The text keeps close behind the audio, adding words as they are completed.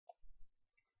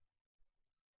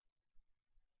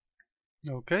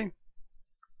Okay,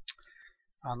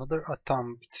 another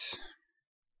attempt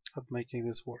at making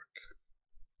this work.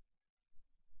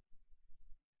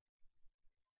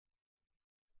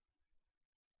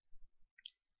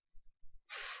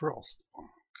 Frostpunk.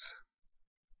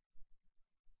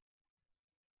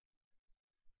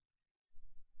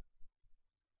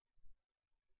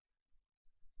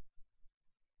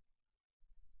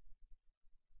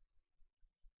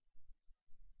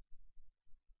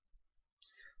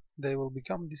 They will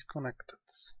become disconnected.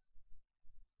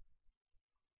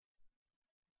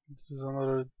 This is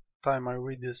another time I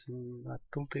read this in a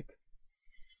tooltip.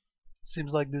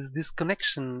 Seems like this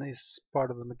disconnection is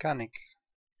part of the mechanic.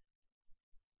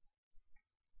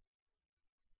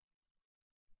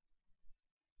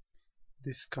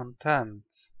 Discontent.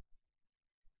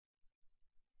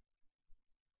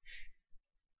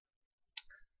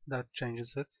 That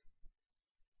changes it.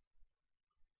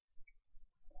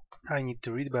 I need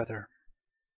to read better.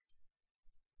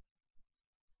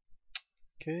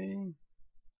 Okay.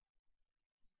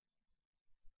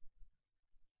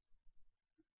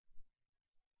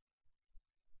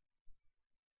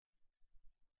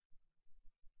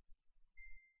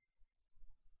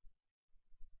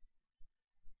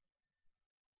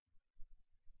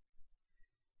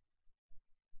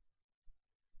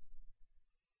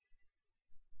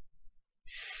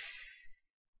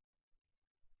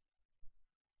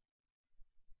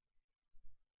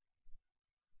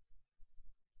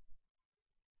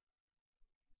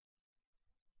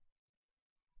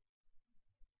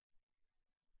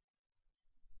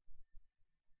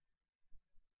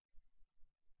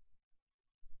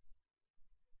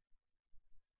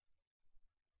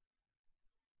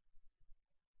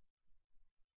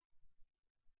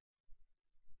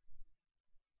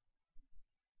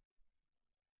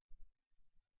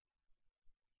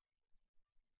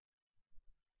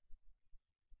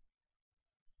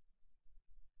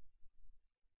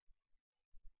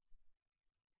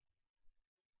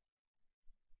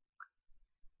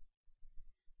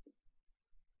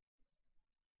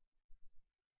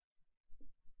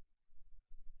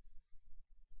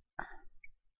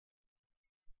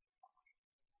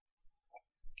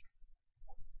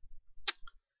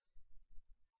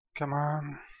 Come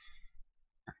on.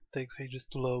 Takes ages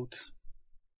to load.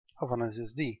 Of an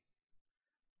SSD,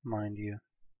 mind you.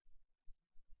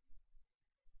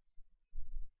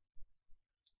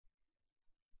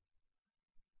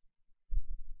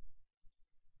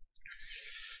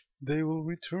 They will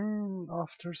return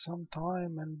after some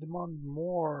time and demand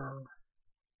more.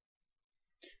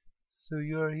 So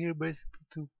you are here basically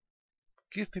to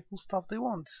give people stuff they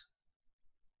want.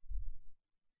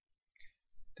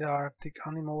 The Arctic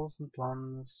animals and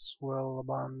plants, well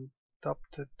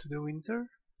adapted to the winter,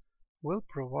 will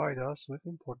provide us with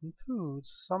important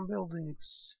foods. Some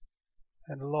buildings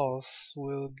and laws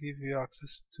will give you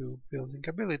access to building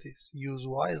abilities. Use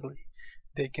wisely.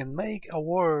 They can make a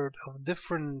world of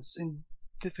difference in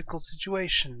difficult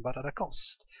situation, but at a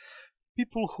cost.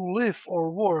 People who live or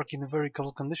work in very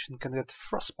cold conditions can get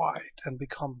frostbite and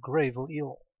become gravely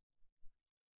ill.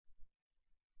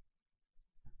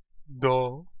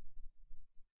 Duh.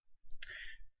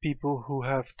 People who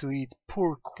have to eat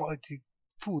poor quality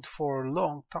food for a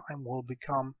long time will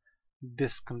become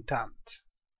discontent.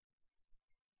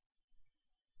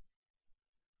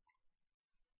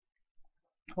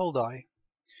 Will die.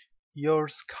 Your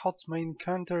scouts may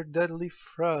encounter deadly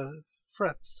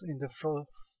threats in the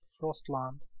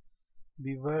Frostland.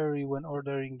 Be wary when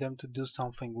ordering them to do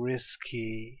something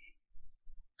risky.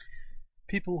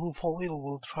 People who fall ill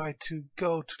will try to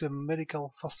go to the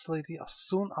medical facility as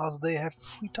soon as they have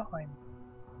free time.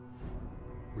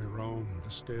 We roam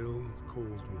the still,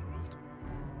 cold world.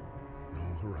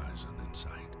 No horizon in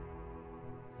sight.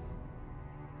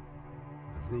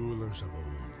 The rulers of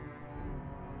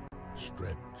old,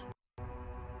 stripped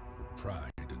of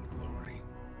pride and glory.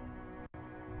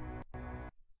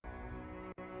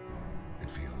 It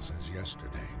feels as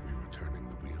yesterday we were turning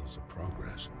the wheels of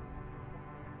progress.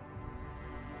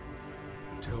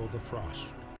 Until the frost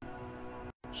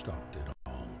stopped it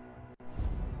all.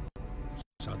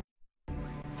 Suddenly,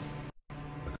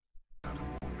 without a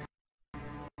warning.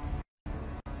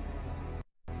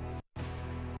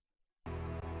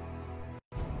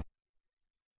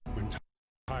 When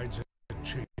tides had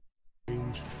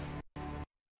changed,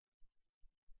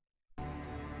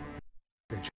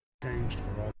 they changed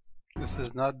for all. This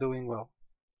is not doing well.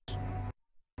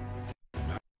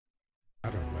 No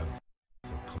matter wealth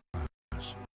or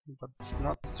class. But it's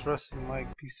not stressing my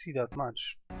PC that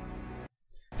much.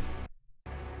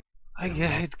 I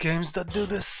hate games that do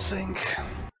this thing.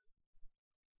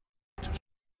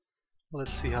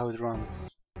 Let's see how it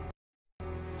runs.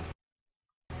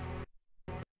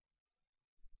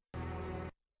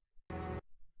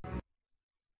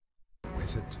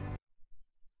 With it.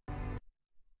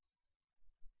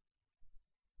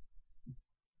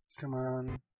 Come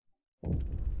on.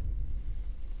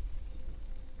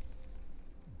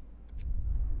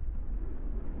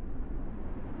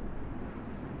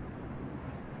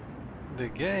 The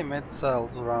game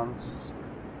itself runs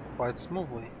quite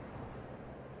smoothly.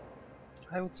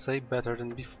 I would say better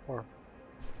than before.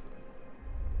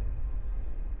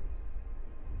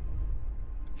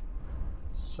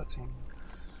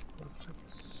 Settings.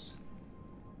 Perfect.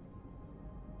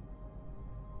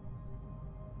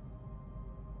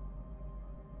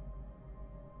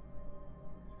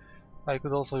 I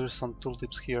could also use some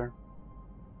tooltips here.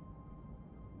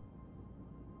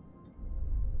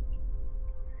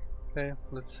 Okay,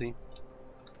 let's see.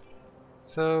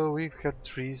 So we've had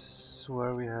trees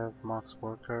where we have max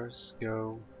workers,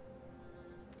 go.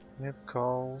 We have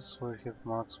coals where we have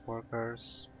max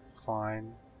workers,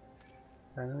 fine.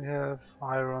 And we have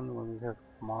iron where we have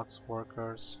max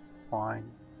workers,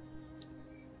 fine.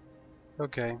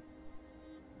 Okay.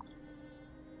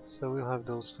 So we'll have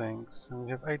those things. And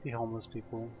we have 80 homeless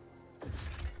people.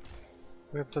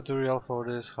 We have tutorial for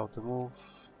this, how to move,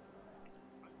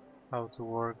 how to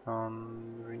work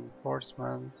on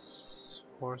reinforcements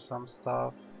for some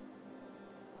stuff.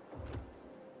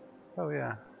 Oh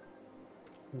yeah.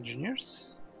 Engineers?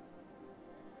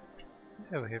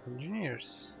 Yeah, we have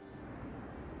engineers.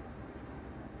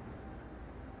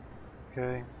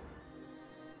 Okay.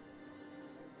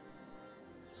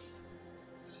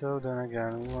 So then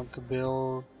again, we want to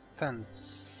build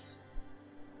tents.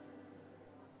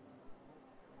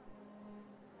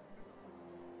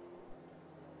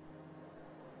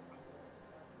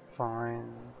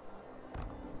 Fine.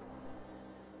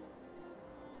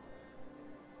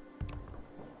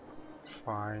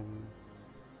 Fine.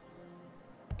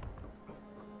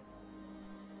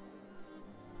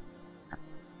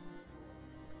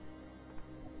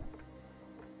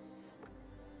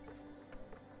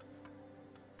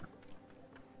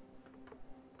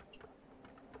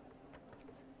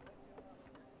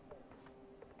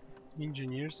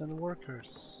 Engineers and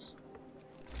workers.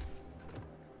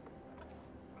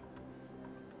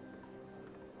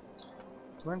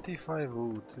 $25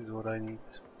 wood is what I need.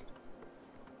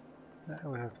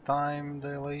 We have time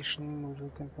dilation which we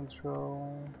can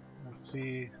control. Let's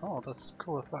see. Oh, that's a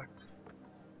cool effect.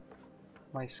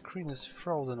 My screen is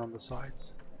frozen on the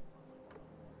sides.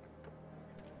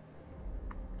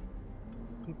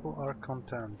 People are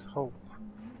content. Hope.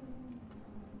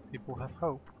 People have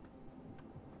hope.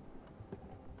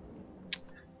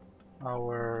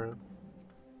 Our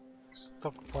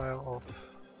stockpile of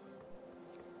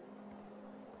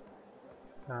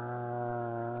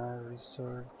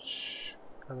research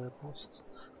gather posts.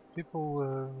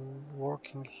 People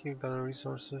working here gather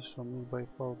resources from nearby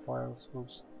power piles.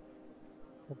 Oops.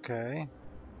 Okay.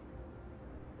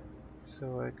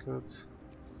 So I could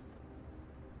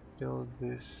build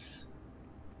this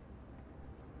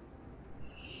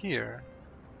here.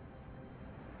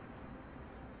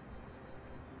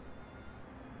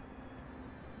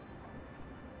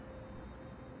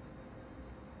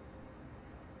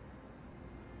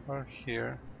 Or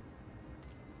here.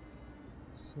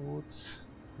 So wood,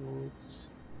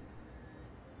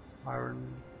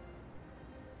 iron,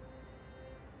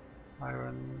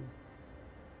 iron.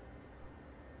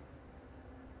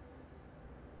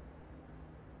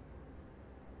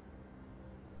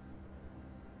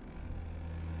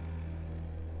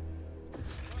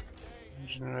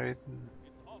 Generating.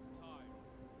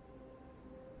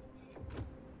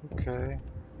 Okay.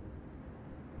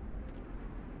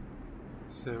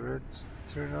 So let's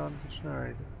turn on the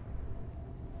generator.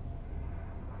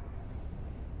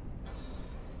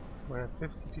 We have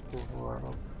 50 people who are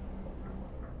up.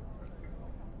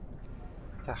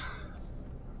 Tech.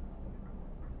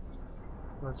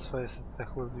 Let's face it,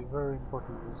 tech will be very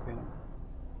important in this game.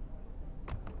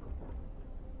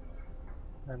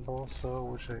 And also,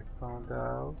 which I found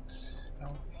out,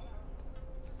 well,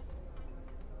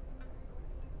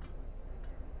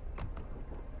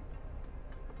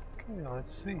 okay,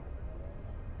 let's see.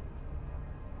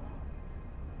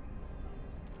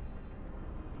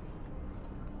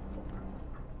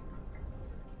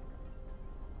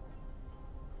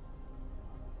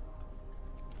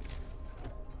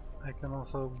 I can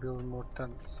also build more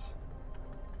tents.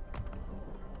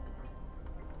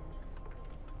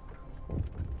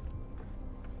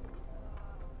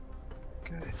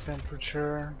 Okay,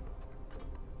 temperature.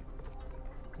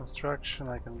 Construction,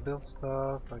 I can build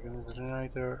stuff, I can use a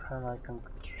generator, and I can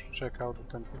check out the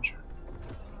temperature.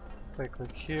 If I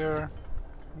click here,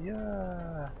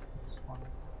 yeah, it's fine.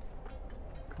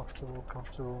 Comfortable,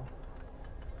 comfortable,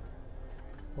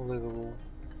 livable.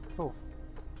 Cool.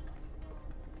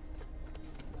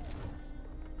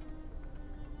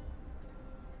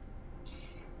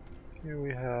 Here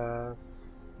we have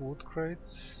wood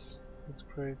crates,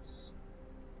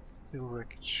 steel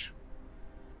wreckage.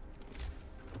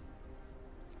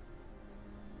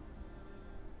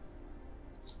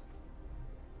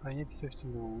 I need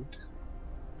 15 wood.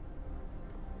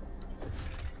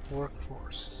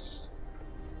 Workforce.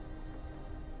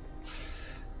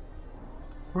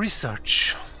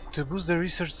 Research. To boost the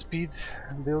research speed,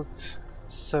 build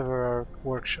several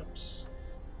workshops.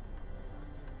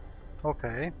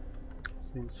 Okay,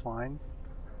 seems fine.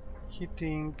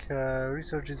 Heating.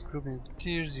 Research is grouped into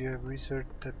tiers. You have research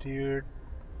a tiered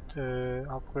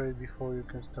upgrade before you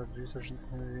can start researching.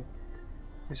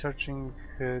 Researching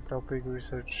topic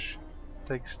research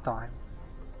takes time,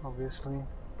 obviously.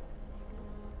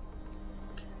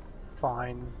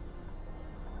 Fine.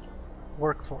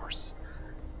 Workforce.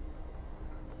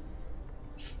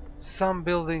 Some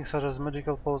buildings, such as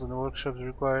medical posts and workshops,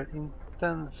 require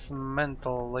intense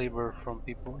mental labor from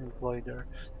people employed there.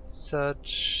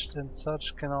 Such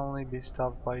can only be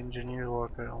stopped by engineer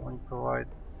workers. Only provide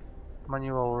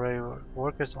manual labor.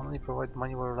 Workers only provide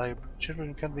manual labor.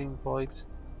 Children can be employed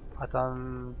at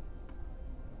all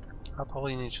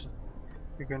initially.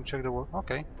 You can check the work.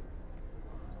 Okay.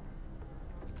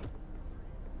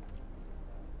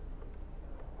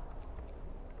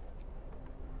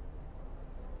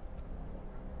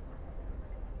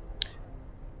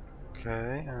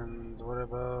 Okay, and what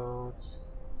about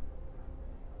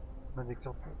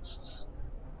medical posts?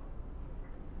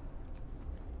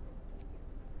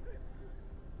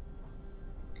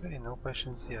 Okay, no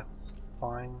patients yet.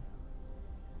 Fine.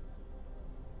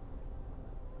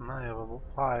 Now I have about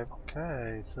 5.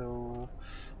 Okay, so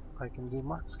I can do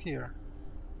max here.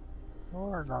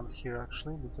 Or not here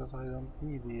actually, because I don't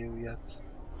need you yet.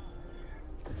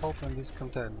 Hope and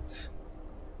discontent.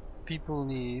 People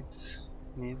needs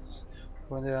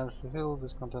when they are unfulfilled,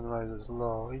 discontent rises.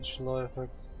 Law. Each law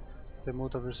affects the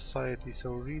mood of your society,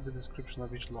 so read the description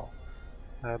of each law.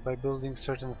 By building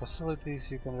certain facilities,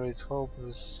 you can raise hope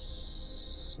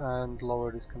and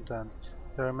lower discontent.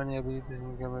 There are many abilities in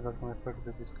the game that can affect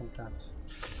the discontent.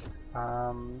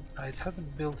 I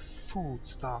haven't built food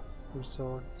stuff,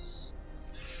 resorts,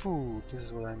 food. This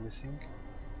is what I'm missing,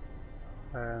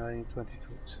 and I need 20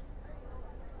 food.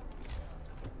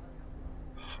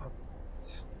 Hut.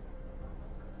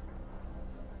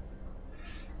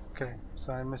 Okay,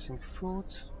 so I'm missing food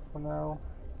for now.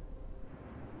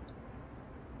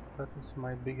 That is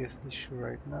my biggest issue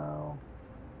right now.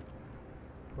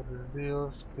 What is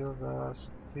deals? Build a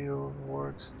steel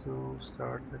works to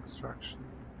start extraction.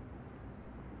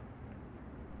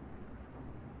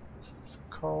 This is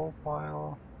coal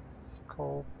pile. This is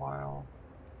coal pile.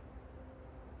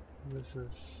 This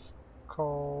is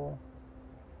coal.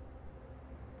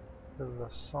 Build a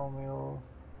sawmill.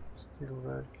 Steel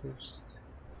wreckage.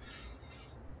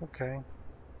 Okay.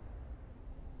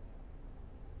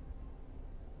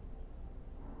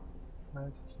 I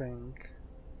think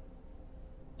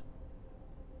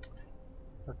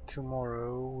that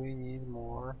tomorrow we need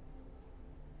more.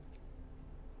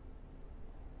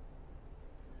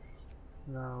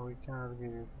 No, we cannot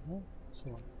give it. Let's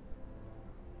see.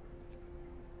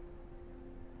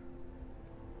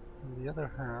 On the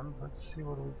other hand, let's see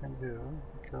what we can do,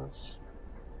 because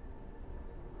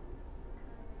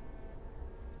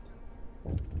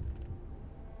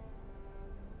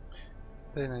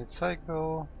day-night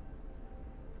cycle.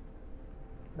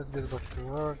 Let's get back to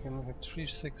work, and we have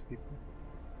 6 people.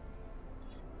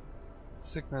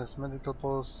 Sickness, medical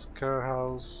post, care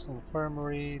house,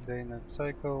 infirmary, day-night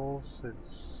cycles.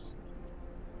 It's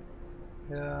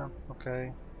yeah,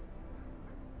 okay.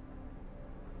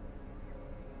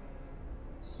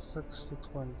 6 to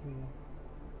 20.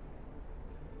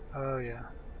 Oh yeah,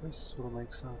 this will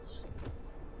make sense.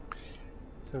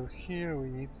 So here we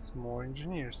need more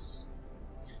engineers.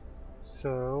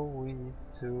 So we need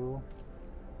to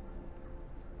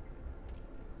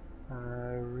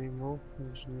remove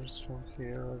engineers from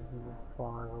here. Let's remove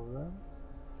 5 of them.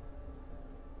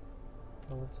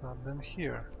 Let's add them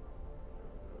here.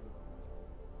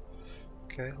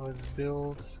 Okay, let's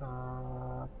build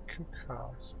a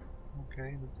cookhouse.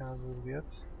 Okay, we cannot build yet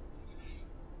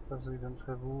because we don't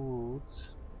have wood.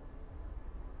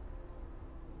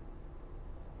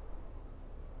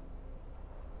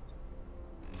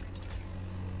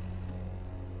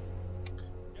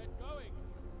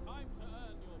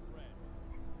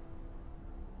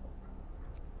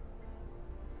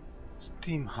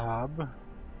 Steam hub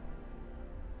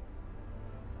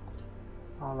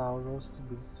allows us to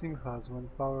build steam hubs. When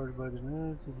powered by the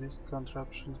generator, these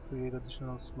contraptions create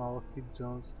additional small heat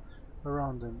zones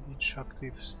around them. Each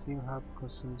active steam hub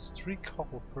consumes 3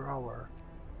 coal per hour.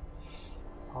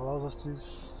 Allows us to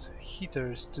use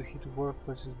heaters to heat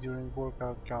workplaces during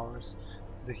workout hours.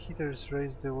 The heaters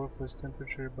raise the workplace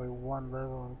temperature by 1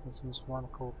 level and consumes 1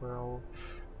 coal per hour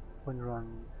when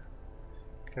running.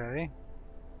 Okay.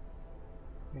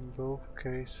 In both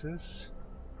cases,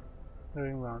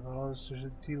 during round allows us to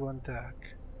deal 1 attack.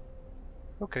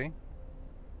 Okay,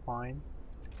 fine.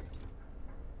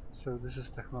 So this is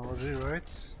technology,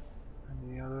 right?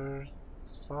 Any other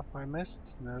stuff I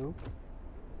missed? No.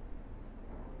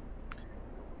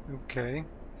 Okay.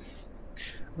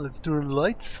 Let's do the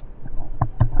lights.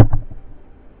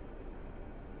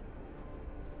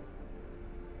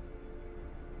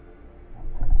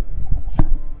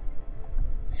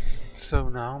 So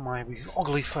now my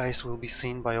ugly face will be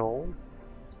seen by all.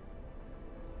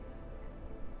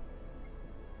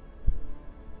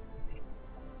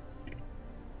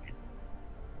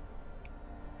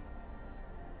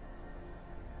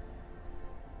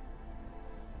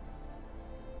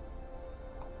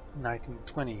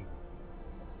 $19.20.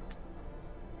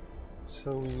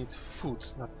 So we need food,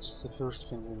 that's the first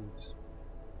thing we need.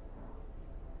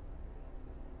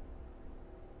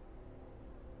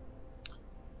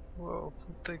 Well,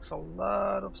 food takes a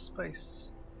lot of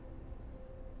space.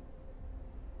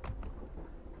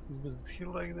 Let's build it here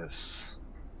like this.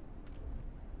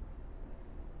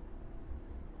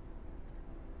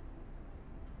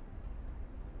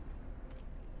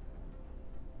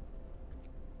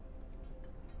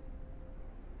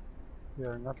 We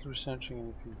are not researching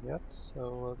anything yet,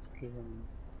 so let's give him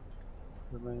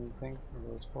the remaining thing for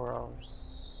about 4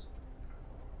 hours.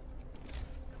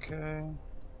 Okay.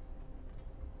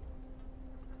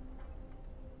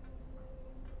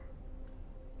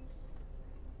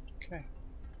 Okay.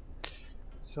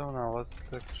 So now let's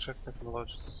check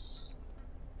technologies.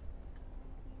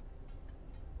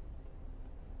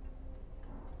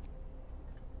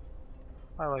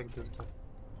 I like this book.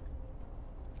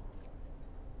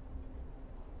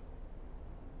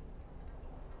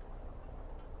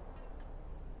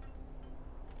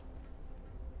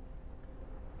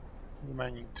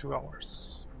 Remaining 2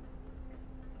 hours.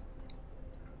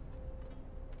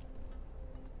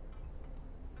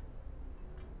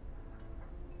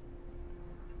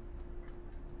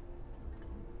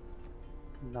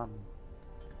 None.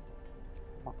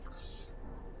 Max.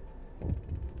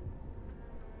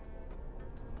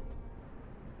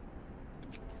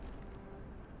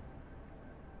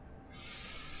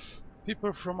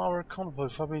 People from our convoy,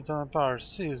 Fabington and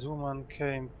Paris. This woman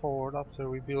came forward after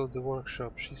we built the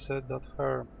workshop. She said that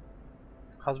her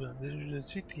husband visited the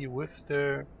city with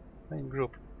their main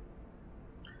group.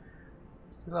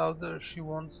 Still out there, she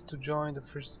wants to join the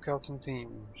first scouting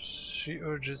team. She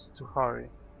urges to hurry.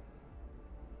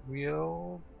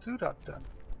 We'll do that then.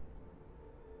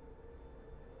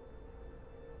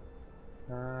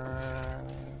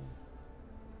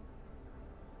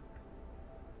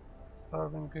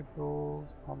 Starving people,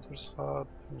 hunter's hut,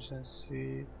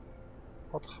 efficiency,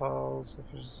 hothouse,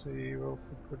 efficiency, raw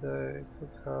food per day,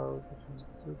 cookhouse, efficiency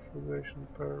 2 food ration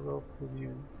per raw food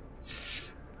unit.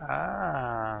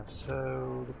 Ah,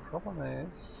 so the problem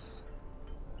is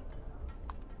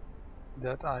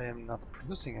that I am not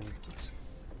producing any food.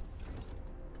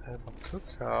 I have a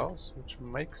cookhouse which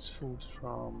makes food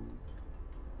from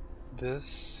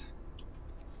this,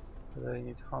 but I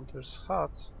need hunter's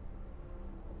hut.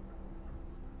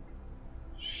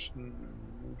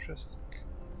 Interesting.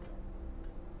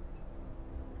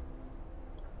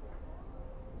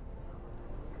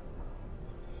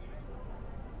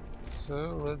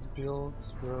 So let's build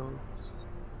roads.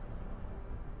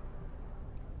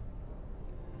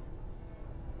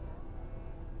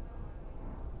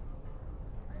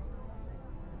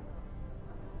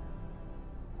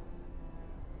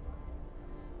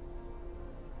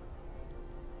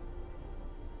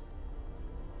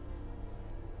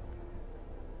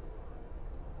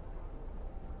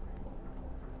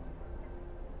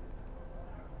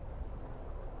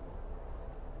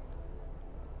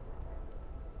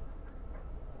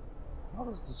 How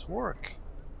does this work?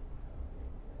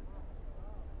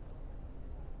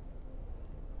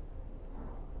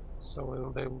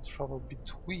 So they will travel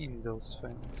between those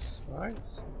things,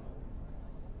 right?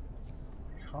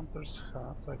 Hunter's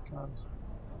hut, I can't.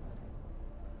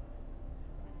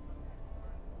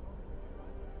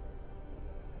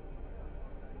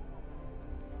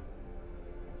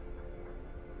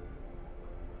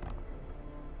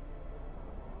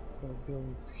 So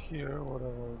buildings here,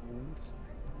 whatever it means.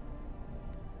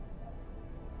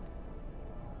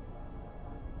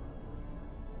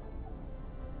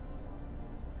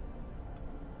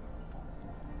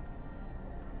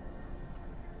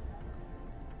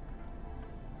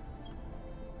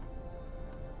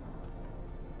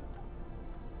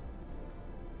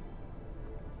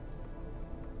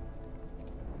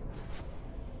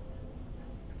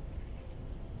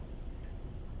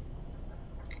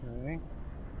 Okay.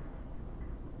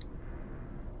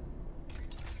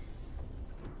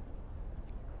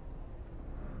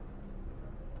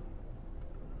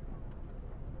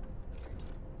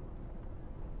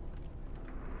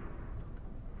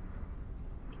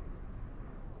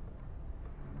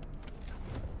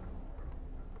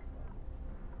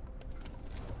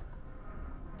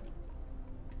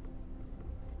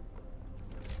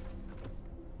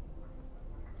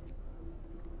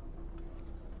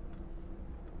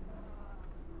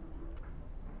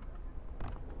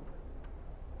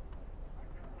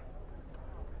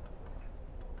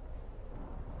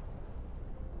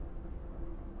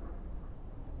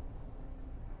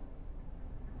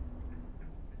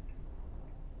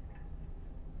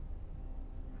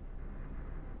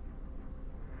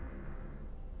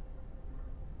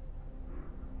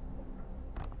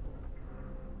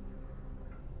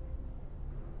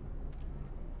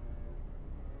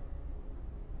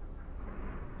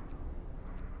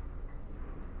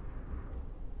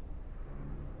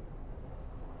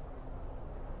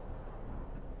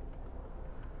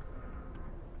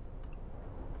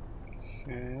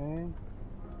 Okay.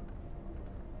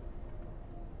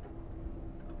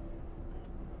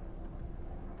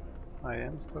 I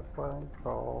am stockpiling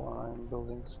coal, I am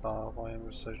building stuff, I am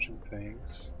researching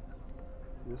things.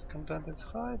 This content is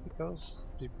high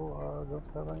because people don't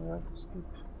have anywhere to sleep.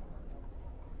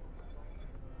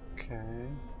 Okay.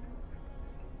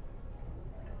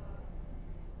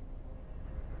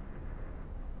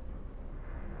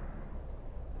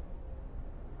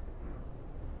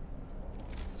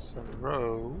 So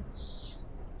roads,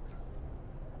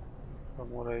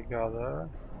 from what I gather,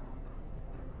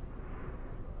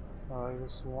 are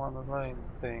just one of the main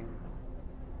things.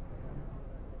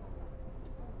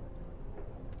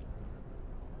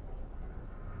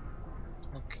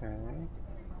 Okay.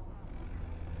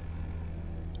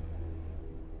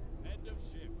 End of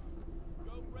shift.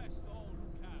 Go rest all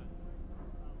who can.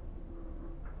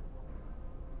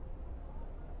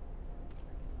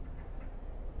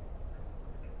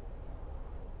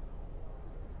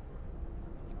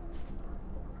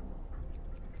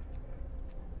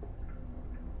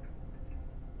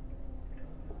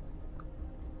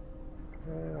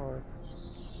 Okay,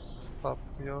 let's stop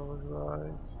the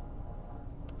overdrive.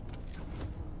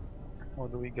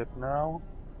 What do we get now?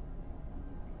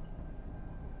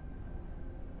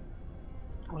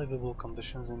 Livable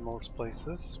conditions in most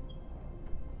places.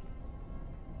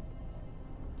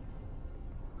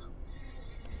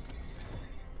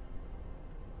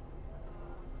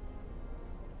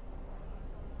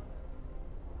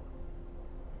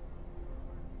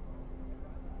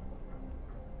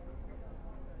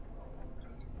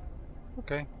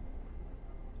 Okay.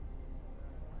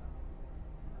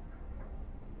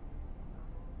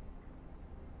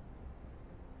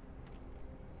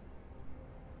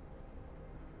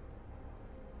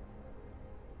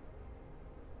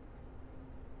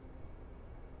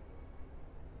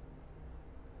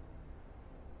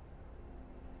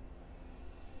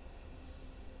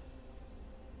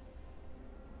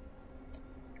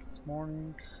 This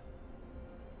morning.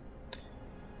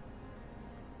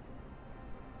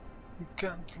 You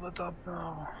can't let up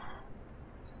now.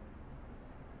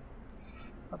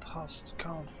 That has to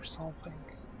count for something.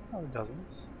 No, it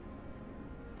doesn't.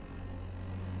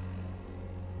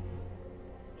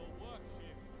 The work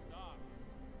shift starts.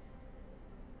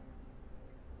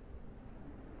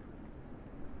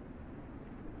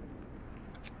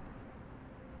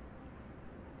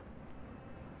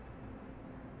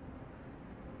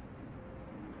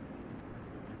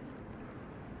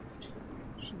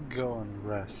 Should go and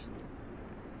rest.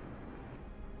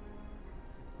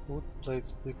 Wood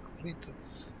plates depleted.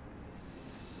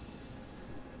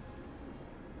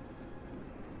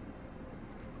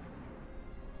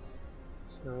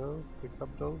 So pick up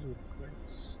those wood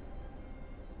plates.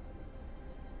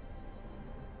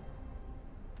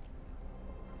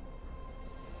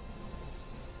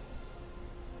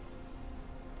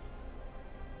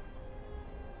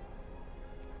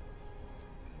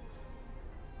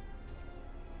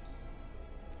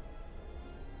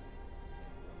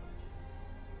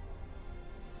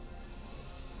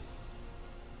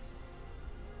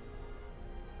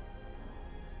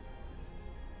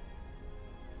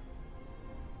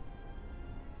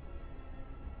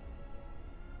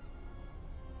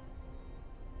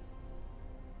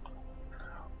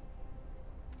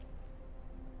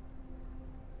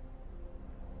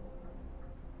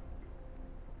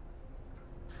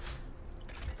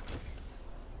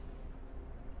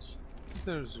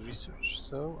 There's research,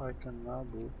 so I can now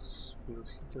build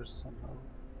heaters somehow.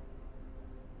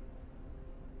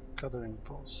 Gathering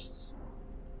posts.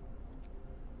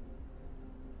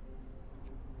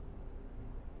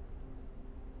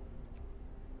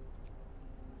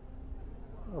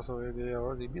 Also, they are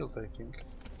already built, I think.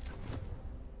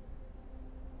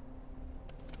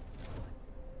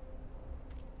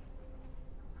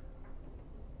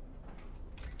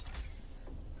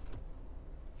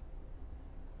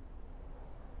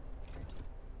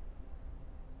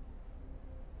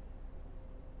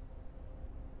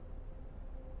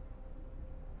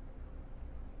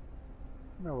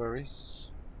 No worries.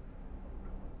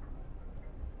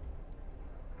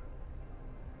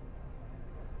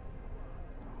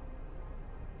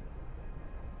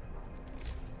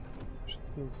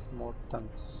 Should build more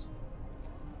tents.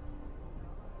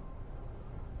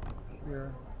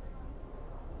 Here.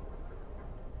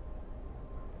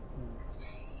 And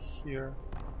here.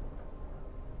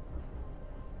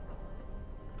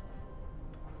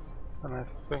 And I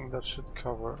think that should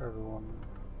cover everyone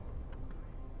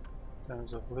in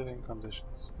terms of living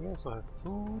conditions. We also have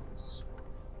food.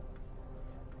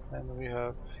 And we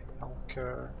have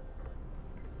healthcare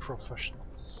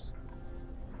professionals.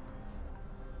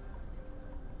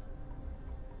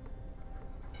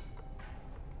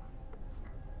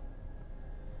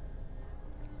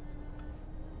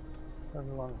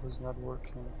 Everyone who's not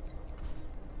working,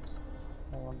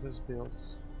 I want this build.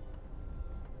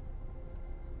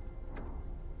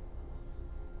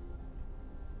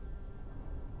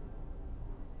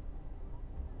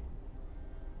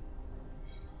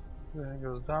 Then it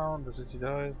goes down, the city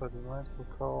dies, but the night will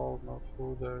call, no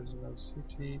food, there is no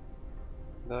city.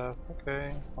 Death,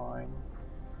 okay, fine.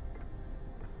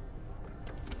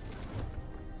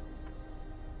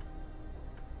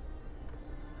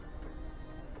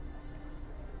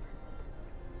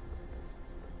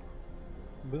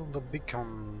 Build a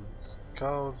beacon,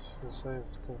 scout,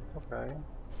 safety, okay.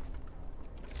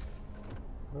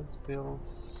 Let's build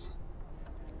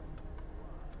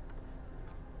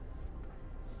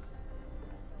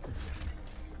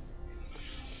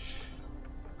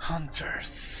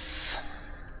hunters.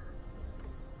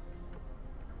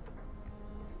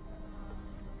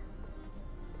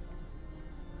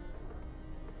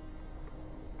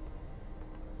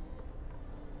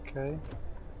 Okay.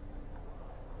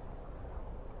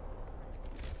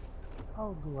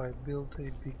 How do I build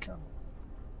a beacon?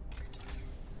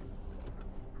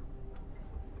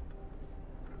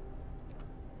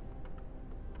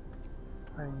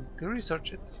 I need to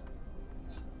research it.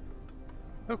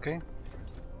 Okay.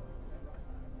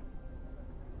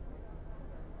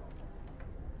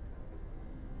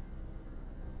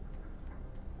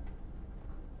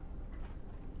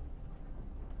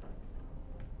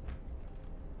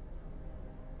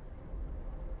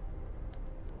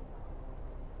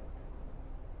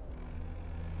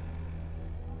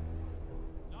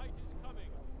 Night is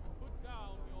coming. Put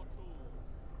down your tools.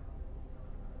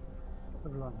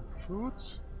 Everyone have food.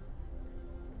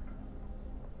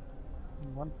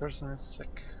 And one person is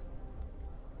sick.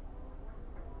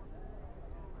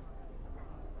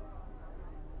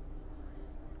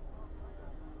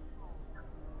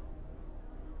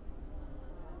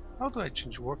 How do I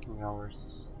change working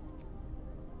hours?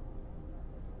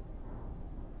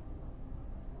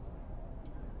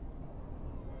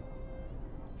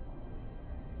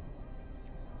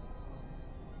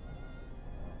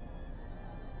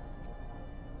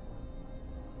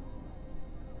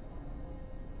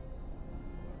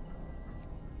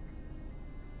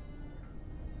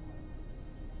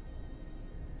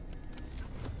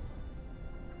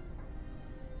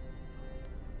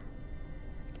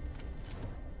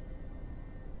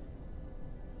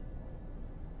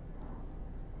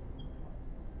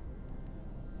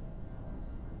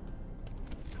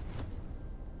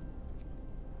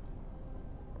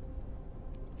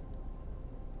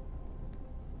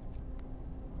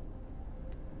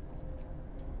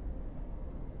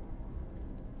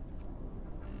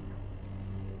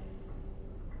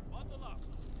 Bundle up.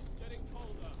 It's getting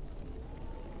colder.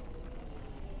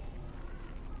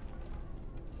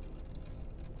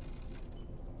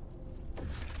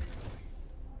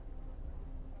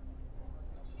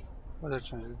 Weather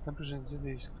changes. The temperature in the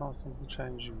city is constantly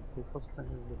changing. Pay close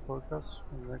attention to the forecast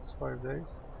in the next 5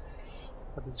 days.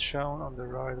 That is shown on the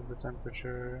right of the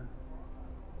temperature.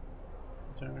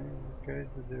 Determining in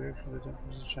case the direction of the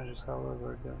temperature changes,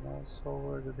 however, there are no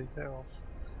over the details.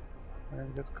 When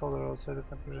it gets colder outside, the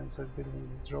temperature inside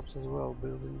buildings drops as well.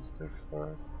 Buildings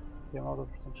differ the amount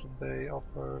of protection they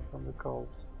offer from the cold.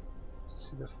 To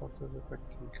see the photo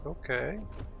affecting. Okay.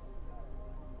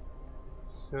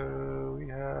 So we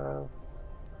have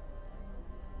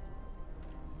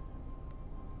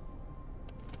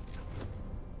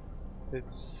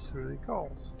it's really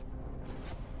cold.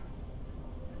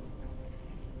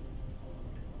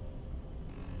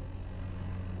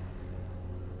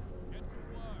 Get to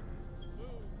work.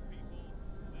 Move, people.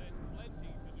 There's plenty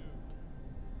to do.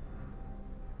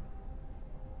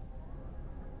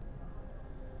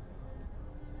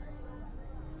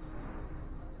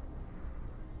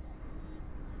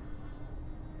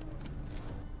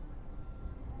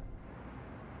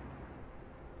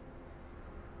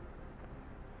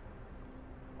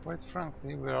 Quite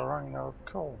frankly, we are running out of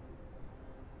coal.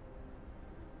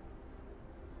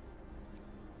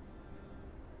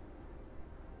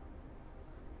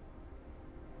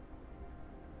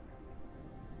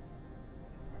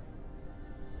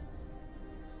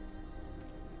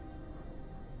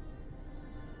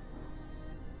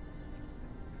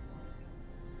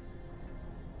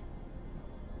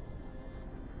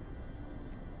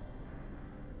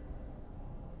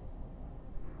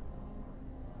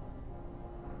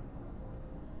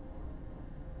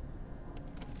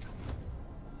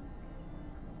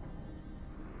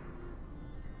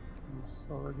 It's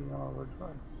already on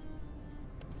overdrive.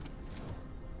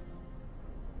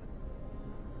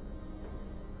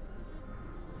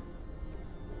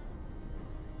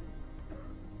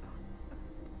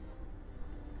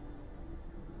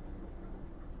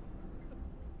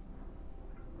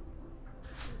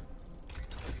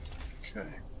 Okay.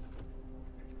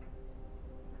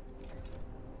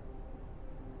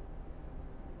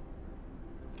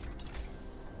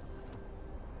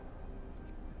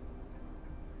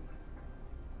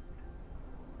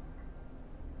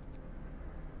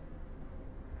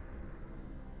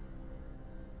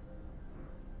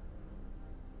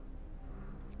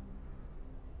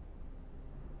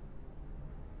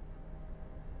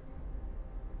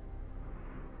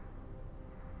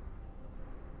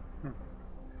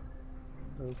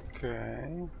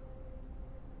 Okay.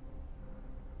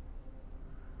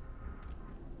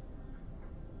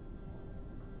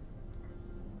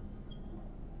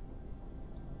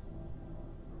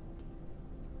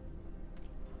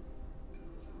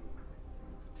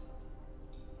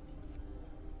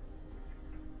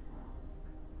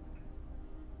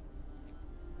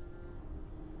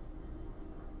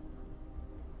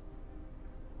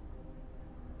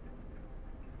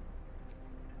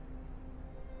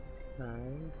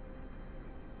 Okay.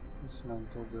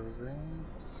 Dismantle building.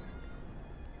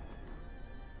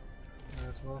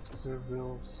 I'd love to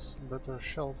build better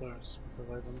shelters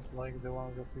because I don't like the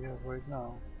ones that we have right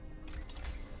now.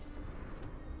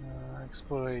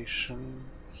 Exploration,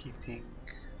 heating,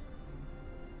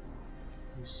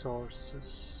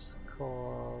 resources,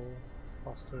 coral,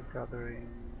 faster gathering,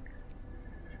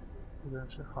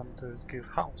 adventure hunters give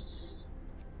house.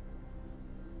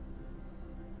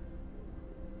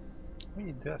 We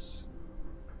need this.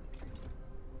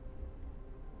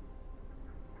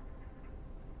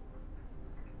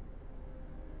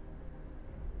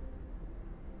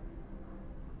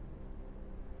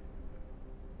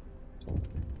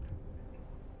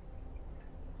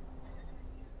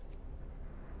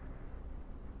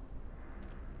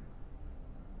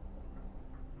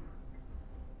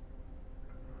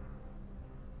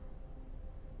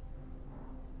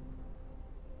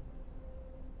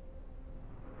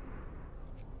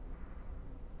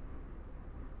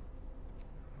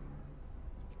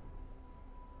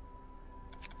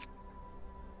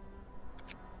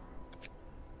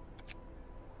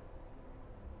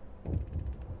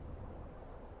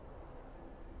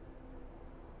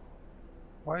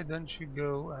 Why don't you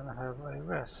go and have a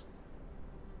rest?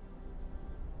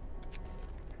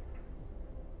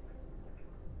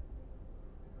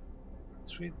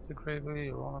 Treat the gravely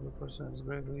ill. One of the persons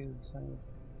gravely ill is saying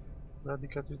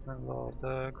radical treatment law.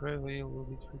 The gravely ill will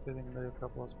be treated in their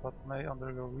couples but may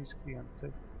undergo risky and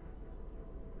take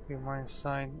humane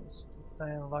stay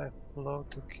in life law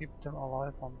to keep them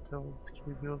alive until it's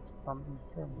rebuilt an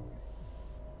infirmary.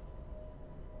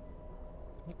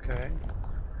 Okay.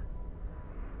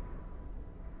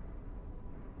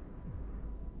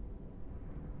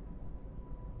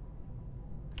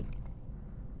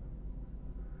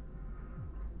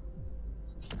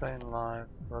 Sustain life,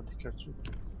 radical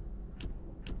treatment.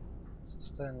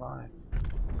 Sustain life.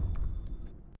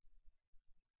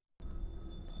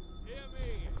 Hear me,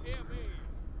 hear me.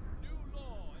 New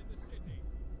law in the city.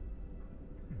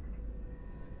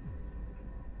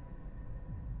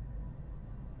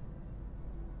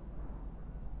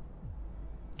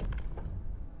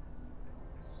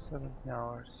 17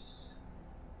 hours.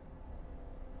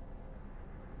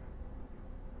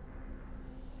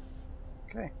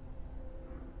 Okay.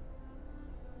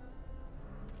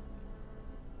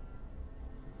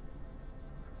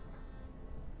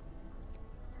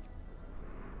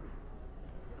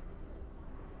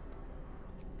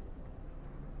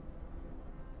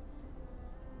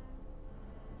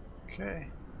 Okay.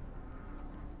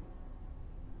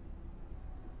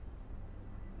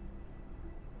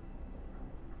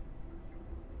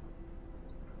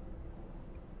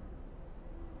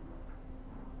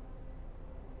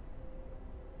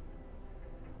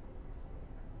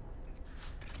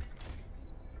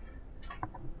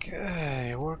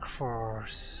 Okay,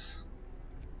 workforce.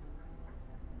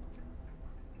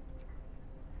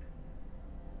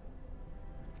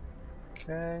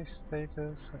 Okay,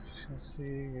 status,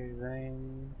 efficiency,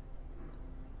 design.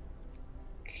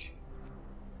 Okay.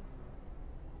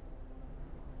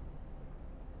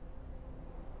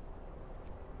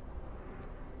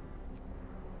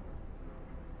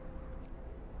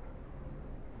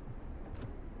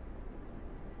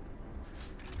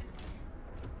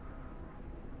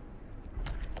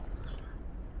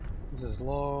 This is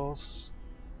loss.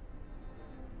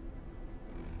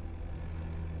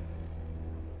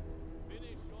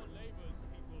 Finish your labors,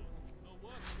 people. The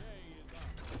workday is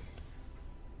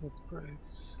up.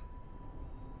 Upgrades.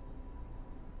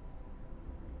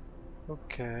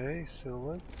 Okay, so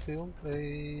let's build a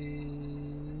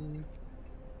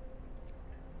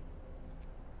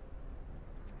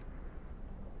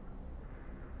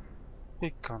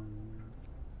beacon.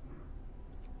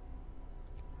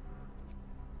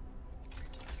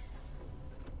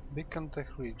 Beacon tech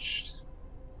reached.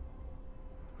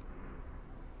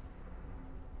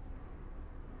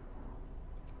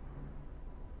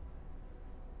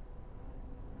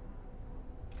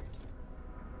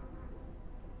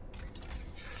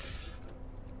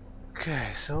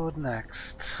 Okay, so what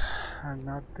next?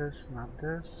 Not this, not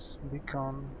this.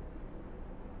 Beacon.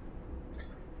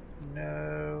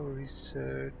 No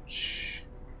research.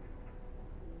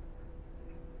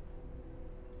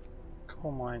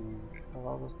 Coal mining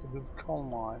allows us to build coal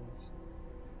mines.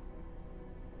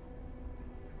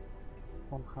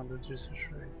 100 research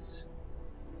rates.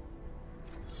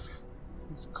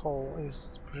 Since coal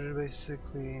is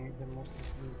basically the most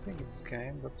important thing in this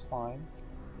game, that's fine.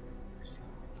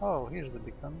 Oh, here's a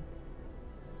beacon.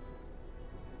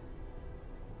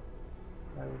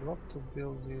 I would love to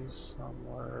build you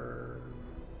somewhere.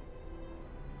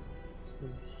 So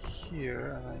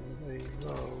here, and I need a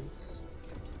road.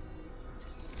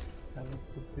 I need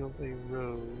to build a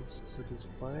road to this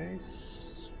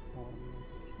place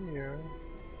from here.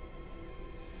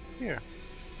 Here.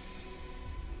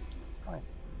 Fine.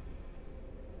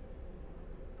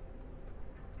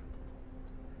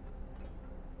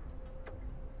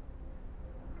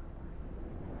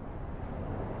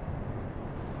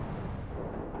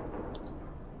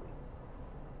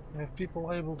 We have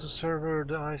people able to sever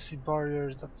the icy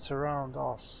barriers that surround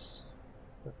us.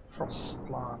 The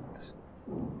Frostland.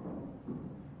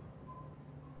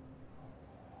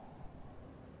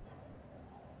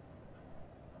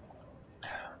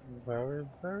 Very,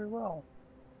 very well.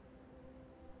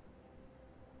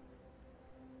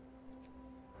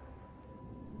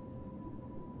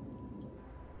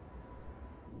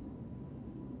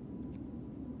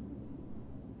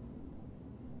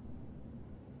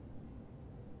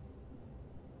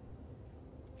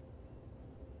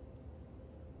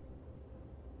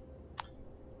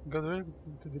 Got ready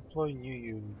to deploy new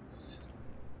units.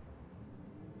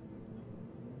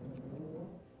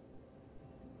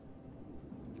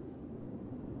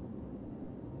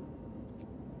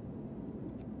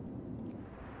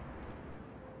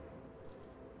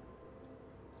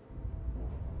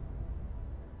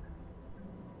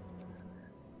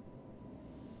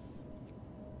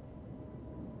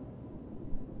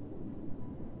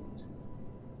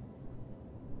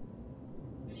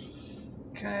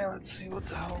 Okay, let's see what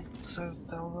the help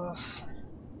tells us.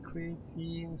 Create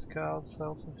team, scout,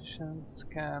 self-sufficient,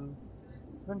 scan.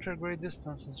 Venture great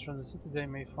distances from the city, they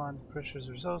may find precious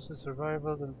resources,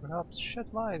 survivors, and perhaps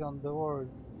shed light on the world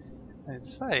and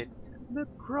its fate. The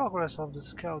progress of the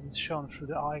scout is shown through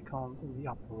the icons in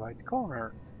the upper right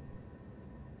corner.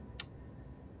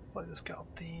 Play the scout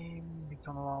team,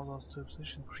 beacon allows us to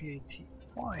position create team.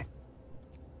 Fine.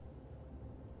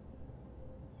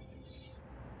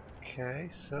 Okay,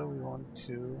 so we want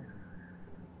to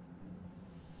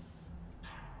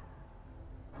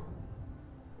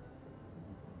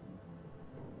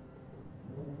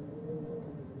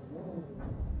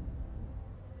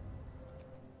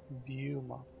view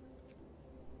map.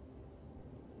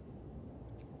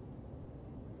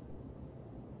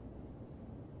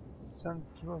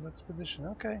 Central expedition,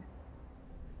 okay.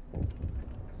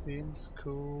 Seems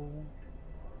cool.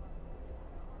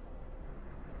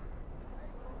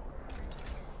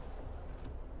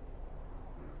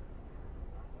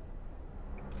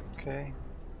 Okay.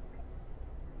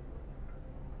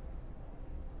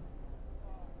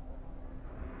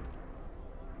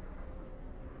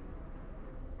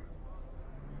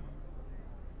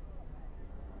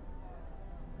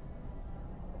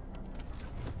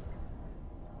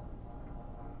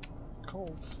 It's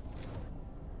cold.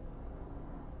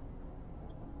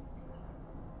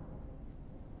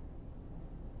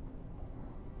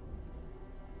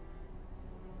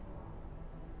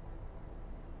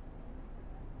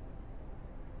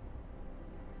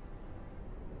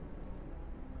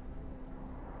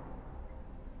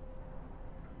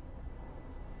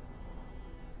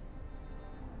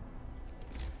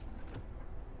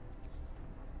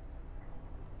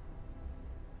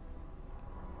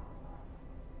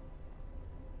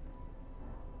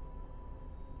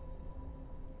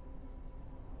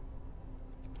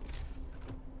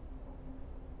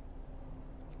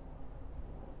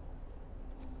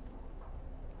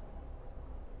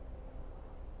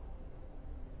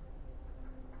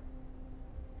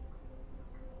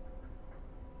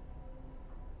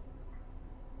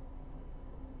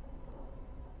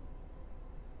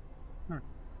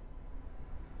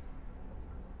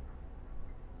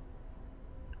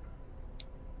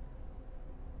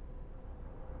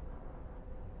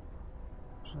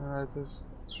 Generators,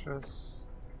 stress.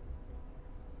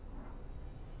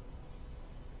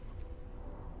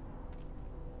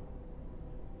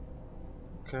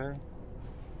 Okay.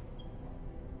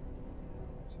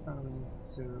 Then we need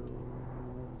to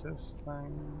move this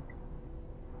thing.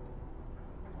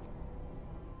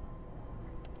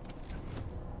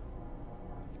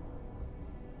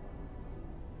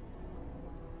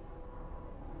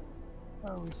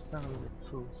 Oh, we stand with the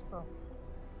food stuff.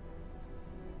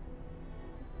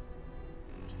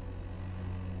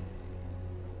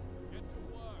 Get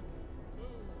to work. Move,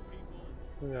 people.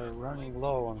 We are There's running plenty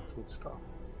low to on do. food stuff.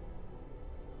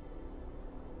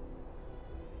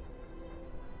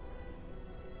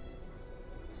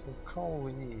 So coal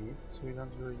we need, so we don't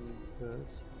really need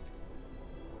this.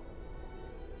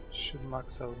 Should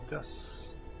max out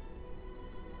this.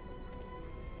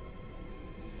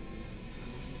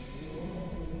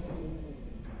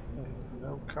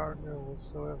 No cargo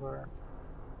whatsoever.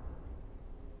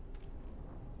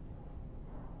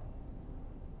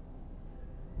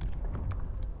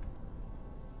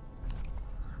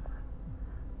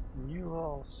 New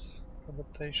laws,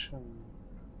 adaptation.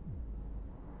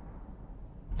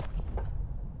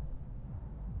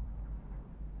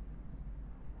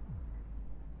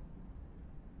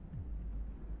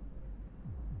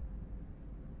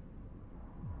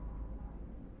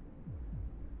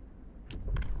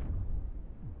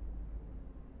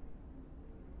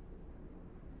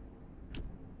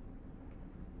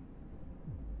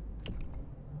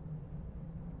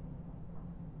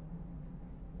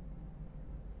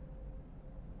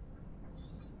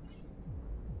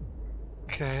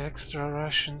 Okay, extra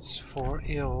rations for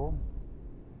ill.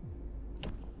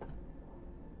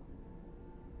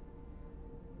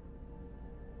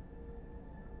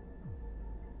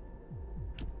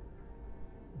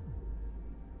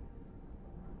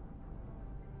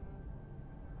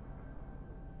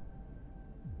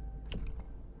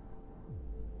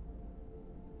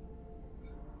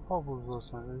 How will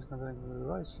those man is going to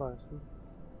rise slightly?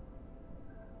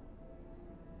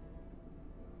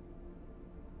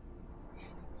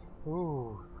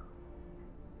 Ooh.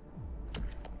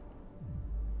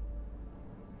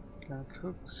 Can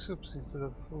cook soups instead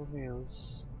of full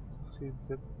meals to feed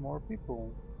the more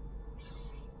people.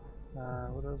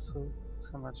 What else?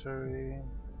 Cemetery.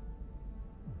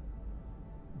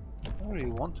 I don't really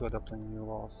want to adopt any new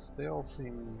laws. They all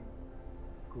seem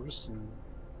gruesome.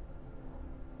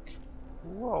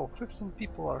 Whoa, 15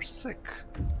 people are sick.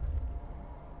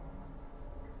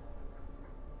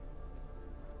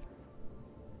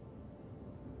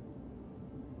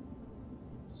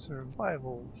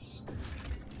 Survivals.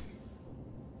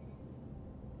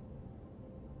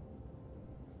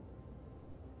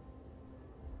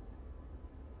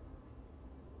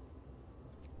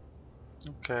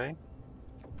 Okay.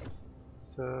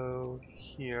 So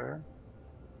here.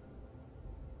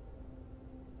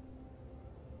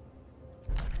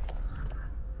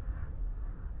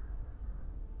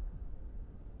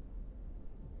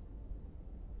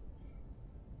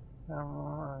 I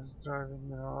was driving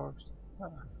north.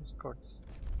 Escorts.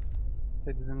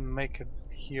 They didn't make it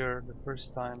here the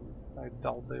first time. I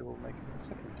doubt they will make it the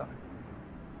second time.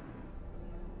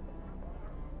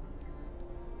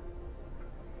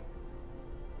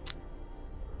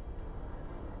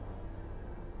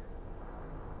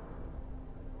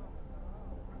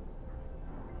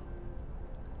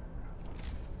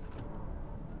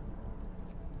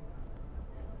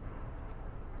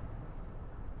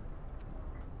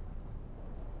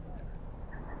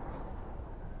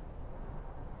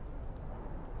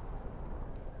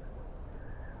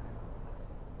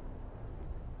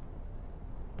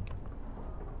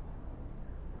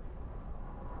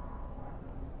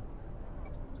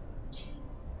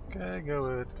 Okay, go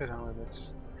with it, get on with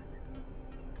it.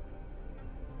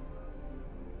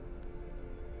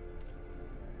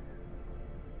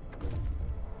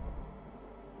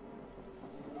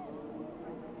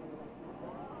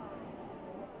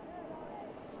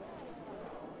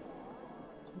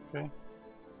 Okay.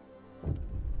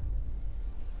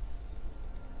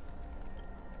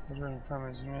 During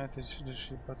families united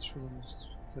leadership, but shouldn't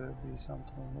be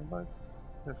something nearby.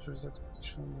 After his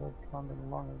expedition left London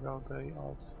long ago, they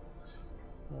out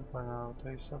by now.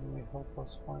 They suddenly help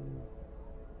us find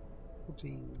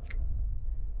footing.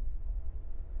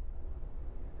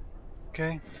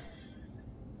 Okay.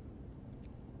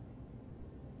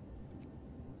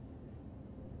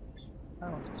 I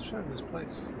wanted to share this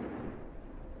place.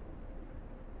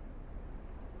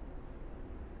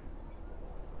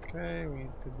 Okay, we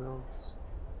need to build.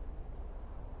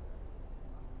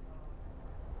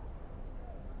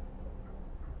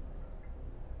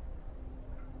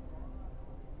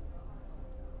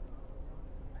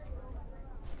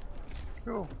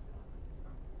 Cool.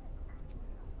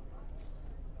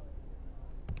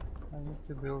 I need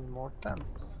to build more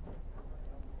tents.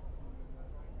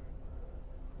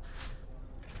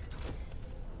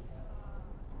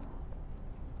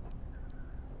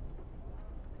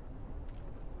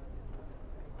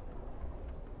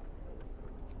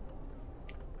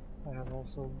 I have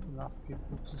also enough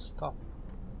people to stop.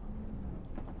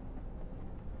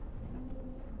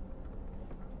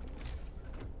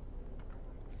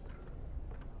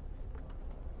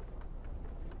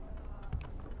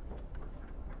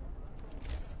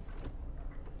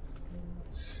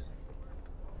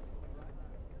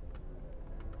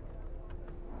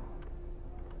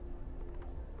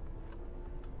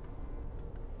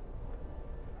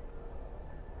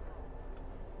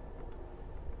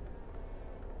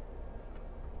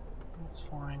 That's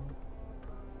fine.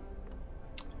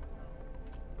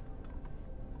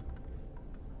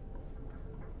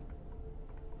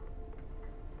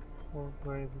 For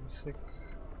gravely sick.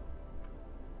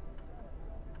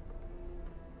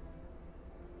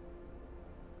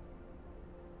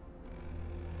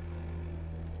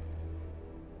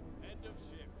 End of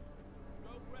shift.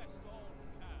 Go rest all who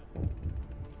can.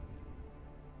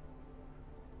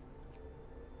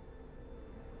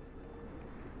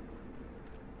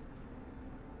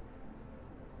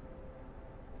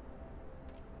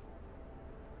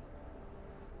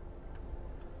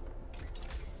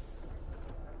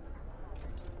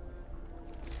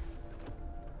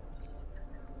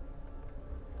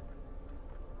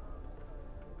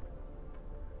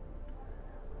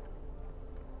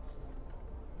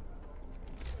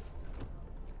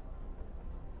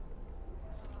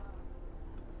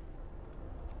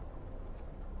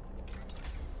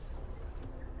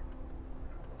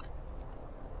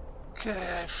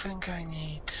 Okay, I think I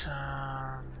need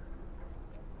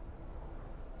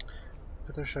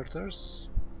better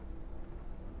shelters.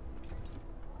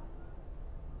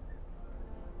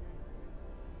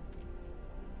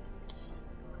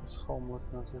 Because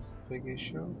homelessness is a big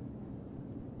issue.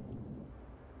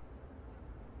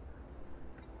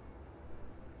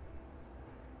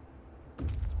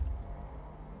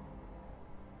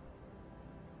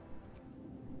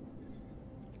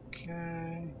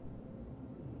 Okay.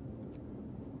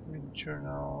 Wind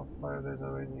journal, 5 days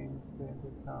already into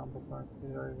camp,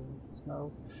 apparently arriving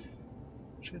snow.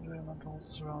 Children and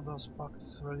adults around us packed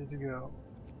ready to go.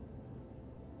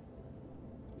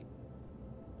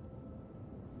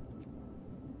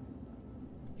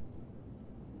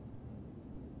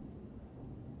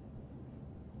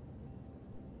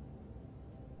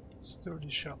 Sturdy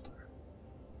shelter.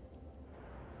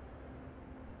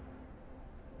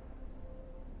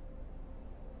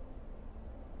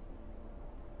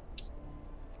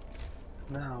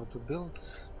 Now to build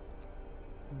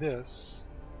this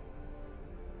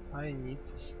I need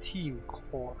steam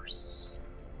cores.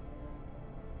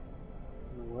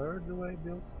 And where do I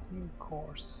build steam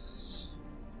cores?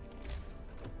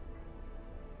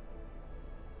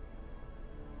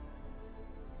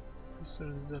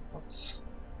 Research depots.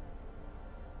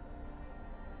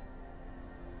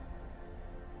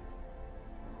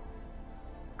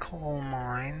 Coal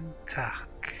mine, tack.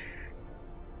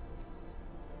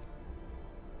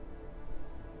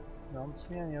 Don't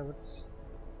see any of it.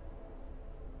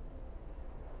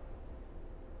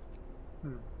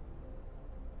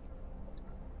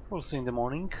 We'll see in the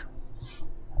morning.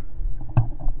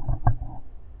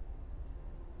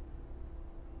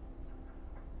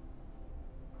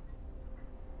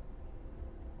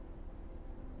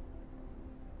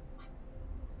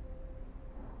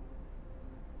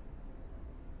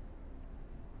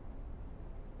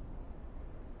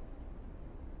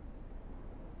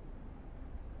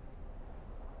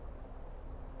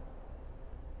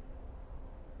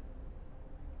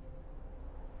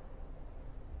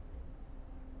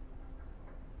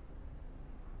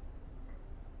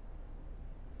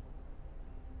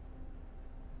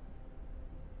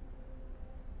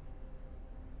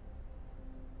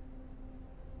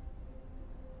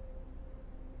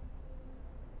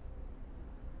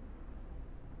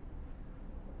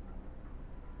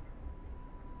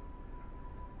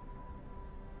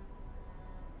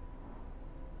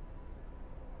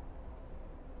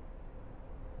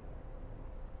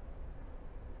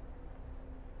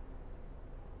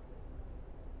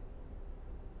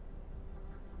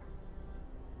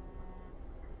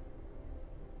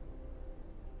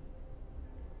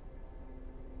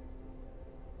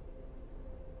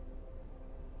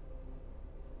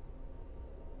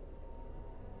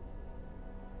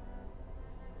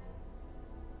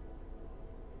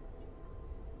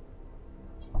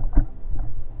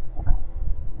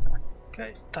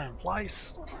 Okay, time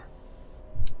flies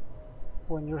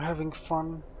when you're having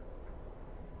fun.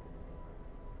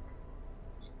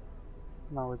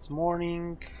 Now it's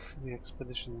morning, the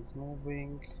expedition is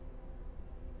moving.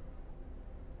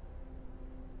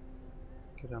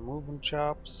 Get a moving,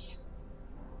 chaps.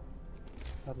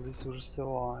 At least we're still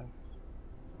alive.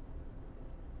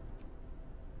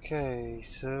 Okay,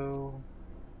 so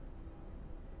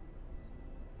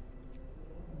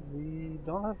we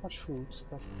don't have much food,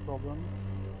 that's the problem.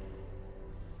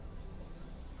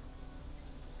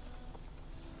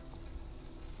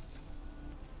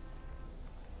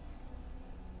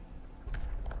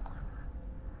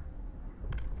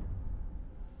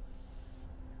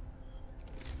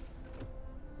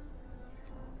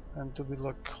 And to build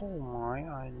a coal mine,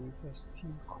 I need a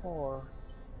steel core,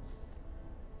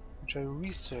 which I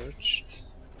researched.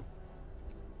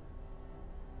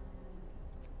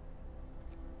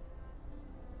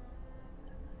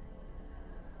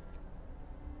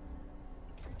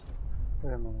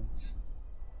 Wait a minute.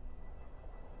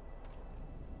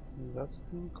 Is that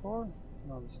steel core?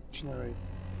 No, this is generator.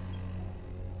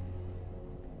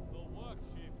 The work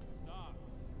shift starts.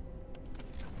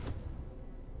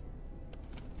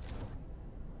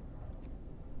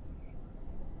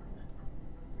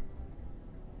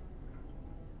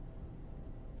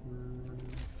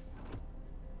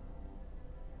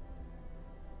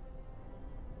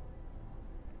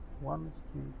 One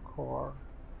steel core.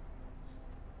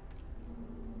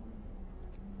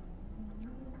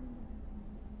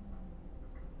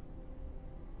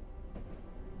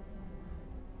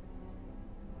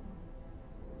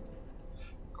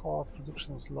 Core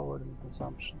production is lower than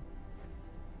consumption.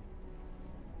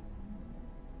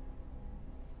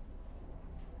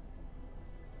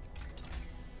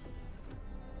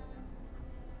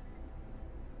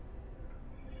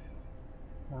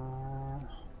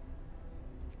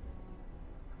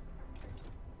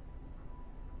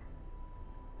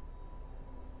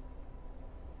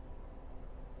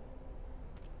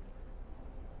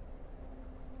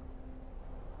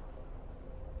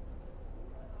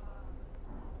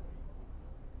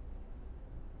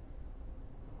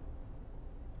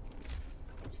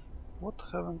 What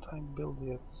haven't I built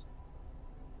yet?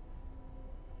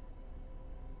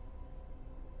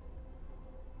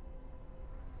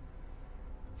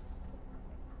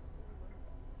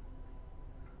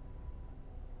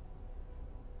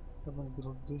 Haven't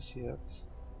built this yet.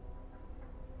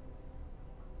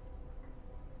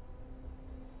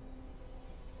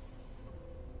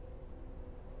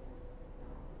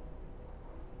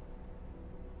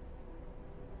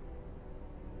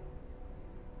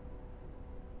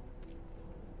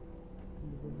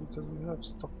 Because we have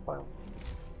stockpile.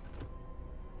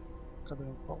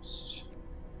 Gathering post.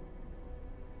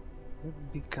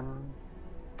 With beacon.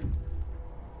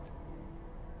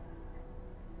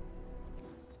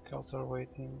 Scouts are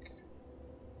waiting.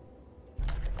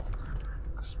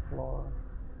 Explore.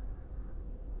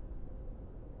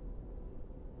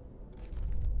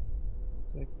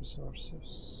 Take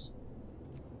resources.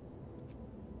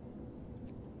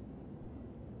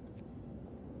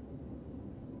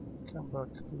 Come back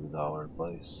to our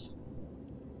place.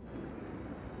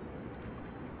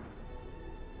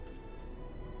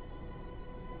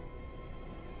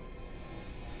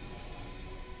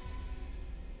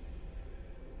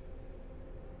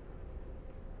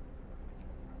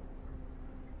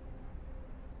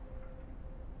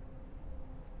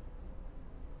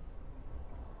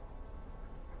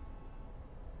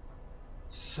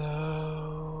 So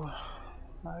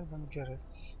I don't get it.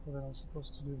 What am I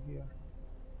supposed to do here?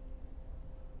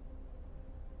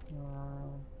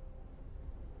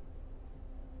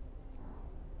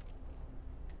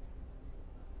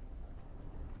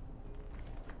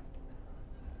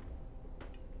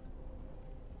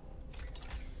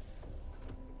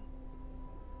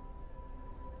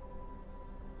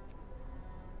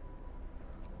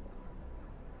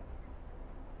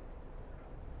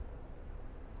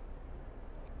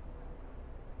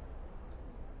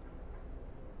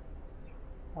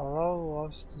 Allow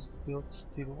us to build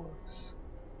steelworks.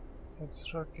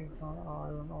 Extracting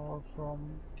iron ore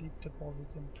from deep deposit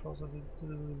and process it to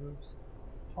delivers.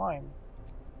 Fine.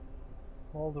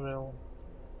 Old rail.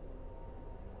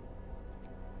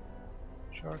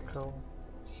 Charcoal.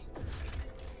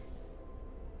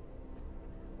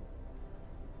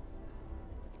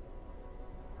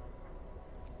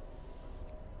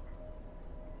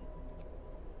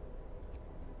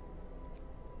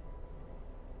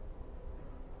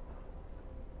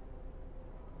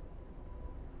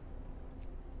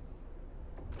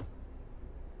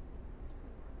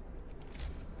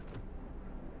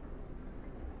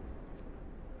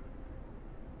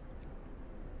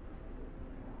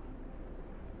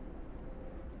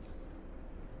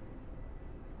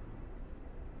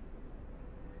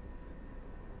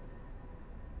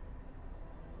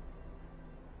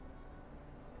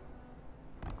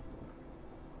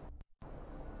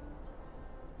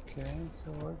 Okay, so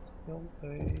let's build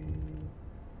a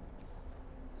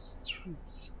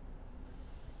street.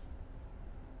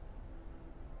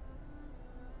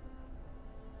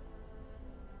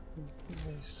 Let's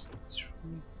build a street.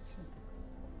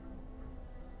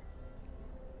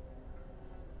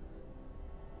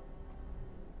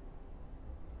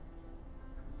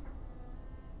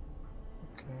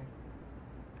 Okay.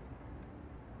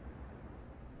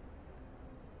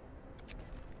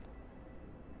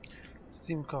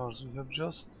 Steam cars. We have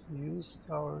just used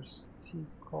our steam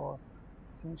car.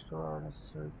 Steam cars are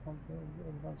necessary components of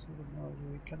advancing technology.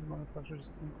 We can manufacture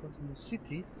steam cars in the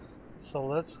city, so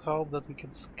let's hope that we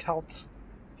can scout,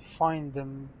 find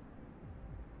them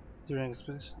during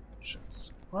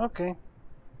expeditions. Okay,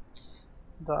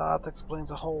 that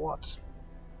explains a whole lot.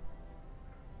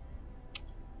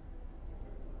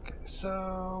 Okay,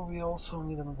 so we also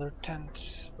need another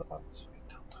tent, but we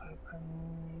don't have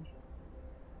any.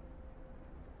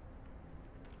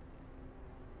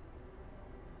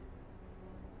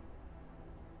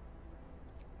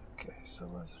 Okay, so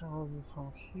let's remove you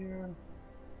from here.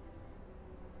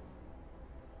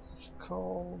 This is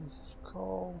coal, this is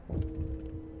coal.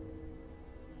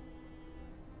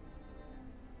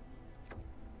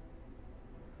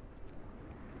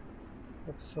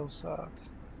 That's so sad.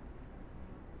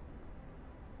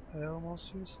 I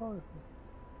almost feel sorry for you.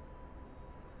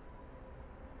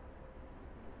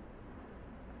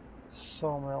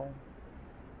 Sawmill.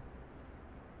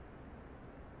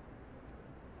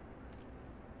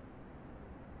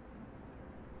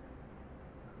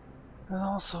 And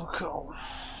also coal.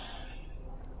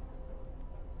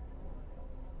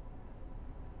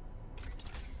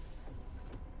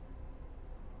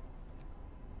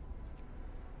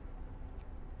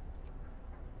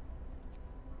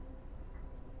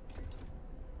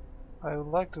 I would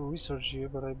like to research here,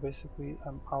 but I basically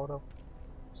am out of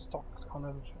stock on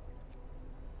everything.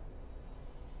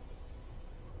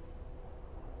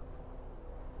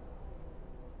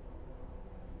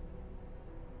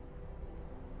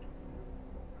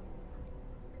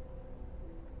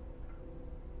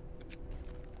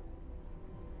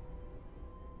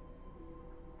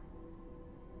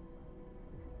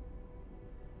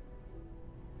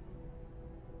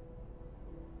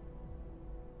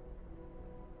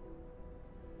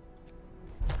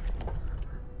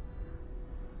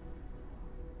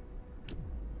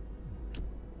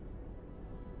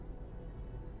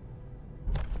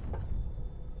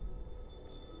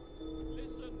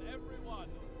 Listen, everyone.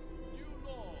 New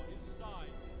law is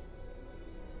signed.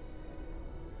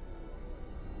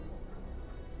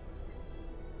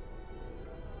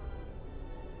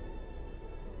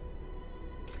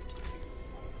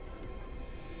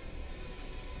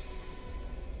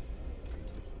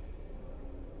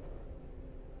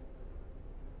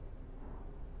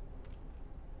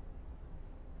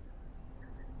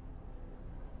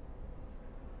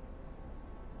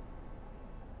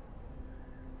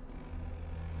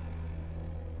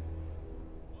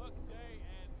 Workday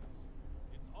ends.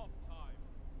 It's off time.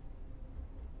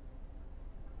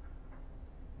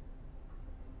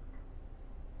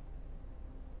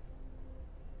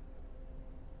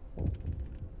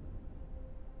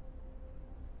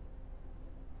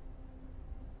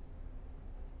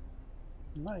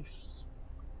 Nice.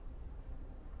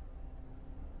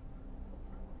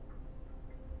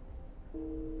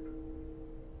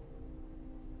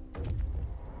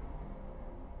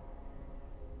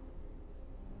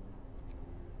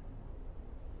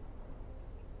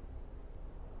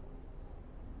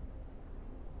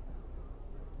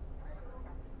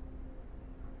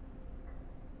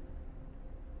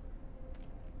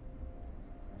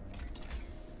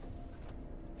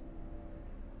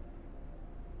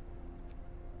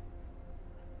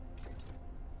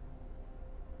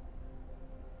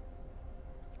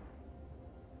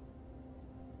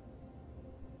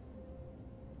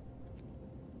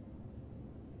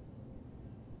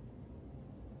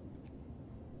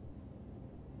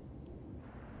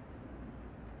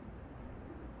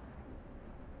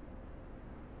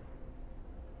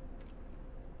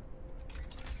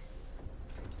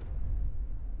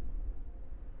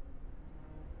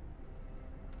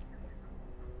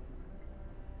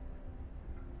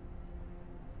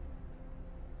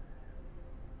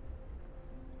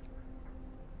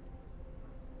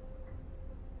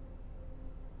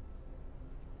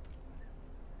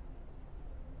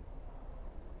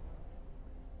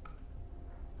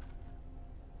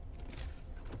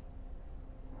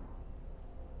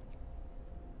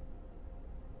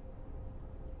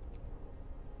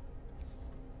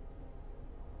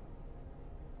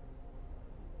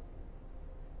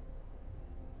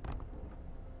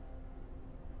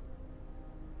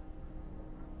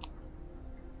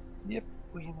 Yep,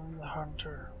 we need the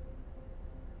hunter.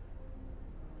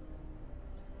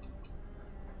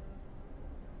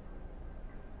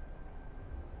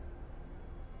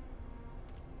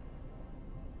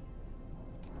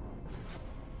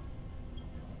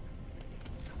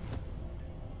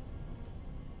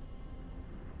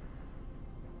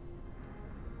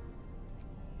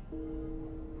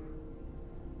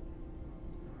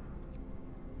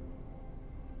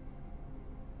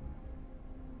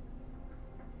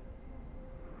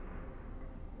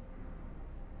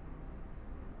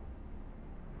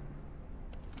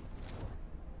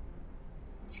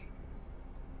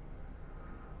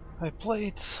 I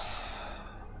played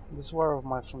this War of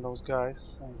Might from those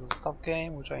guys, and it was a tough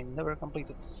game which I never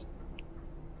completed.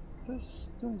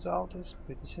 This turns out is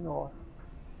pretty similar.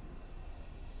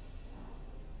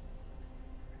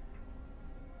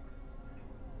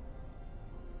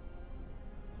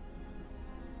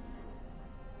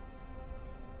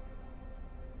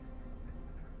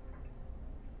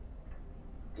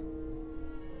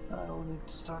 I will need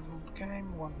to start the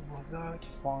game, one people died,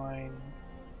 fine.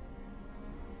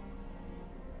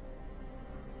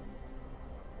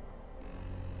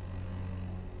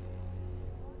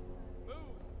 Move!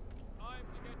 Time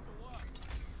to get to work.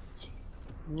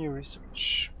 New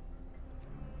research.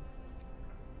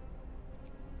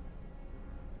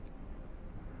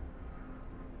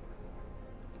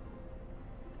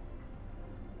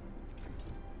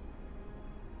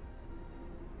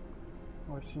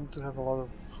 I seem to have a lot of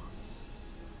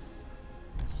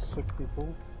sick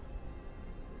people.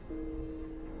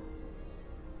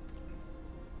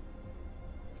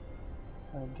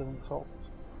 And it doesn't help.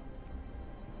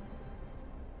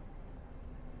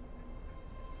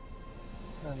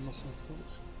 I'm missing food.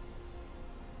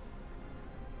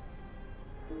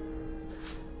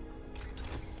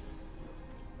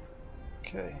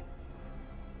 Okay.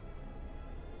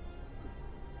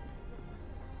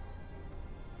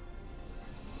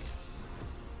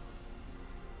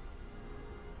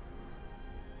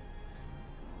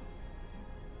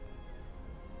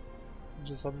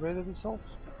 Just upgraded itself.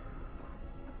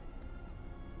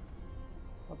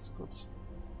 That's good.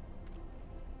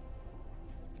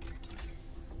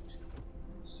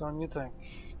 So new tank.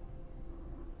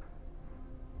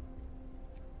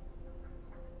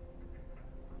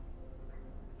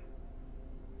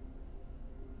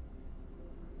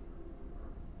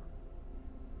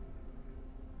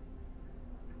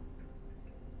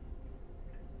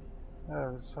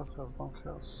 Yeah, the Southhouse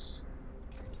bunkhouse.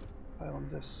 I own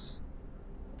this.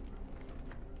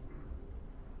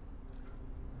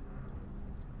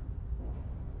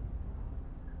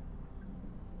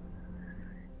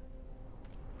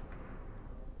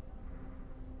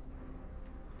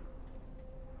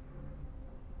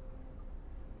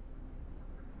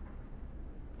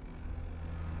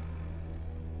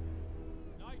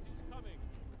 Night is coming.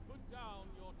 Put down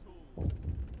your tools.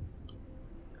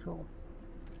 Cool.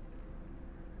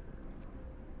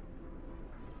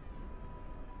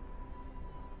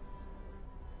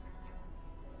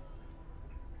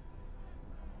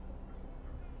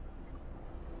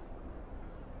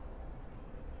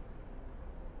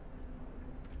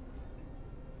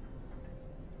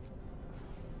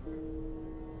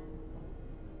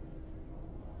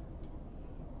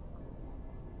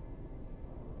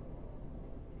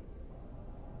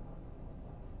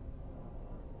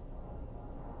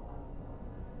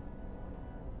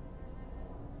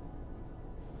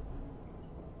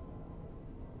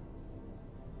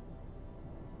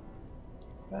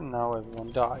 And now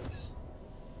everyone dies.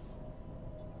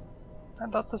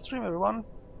 And that's the stream, everyone.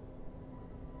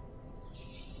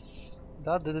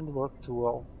 That didn't work too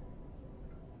well.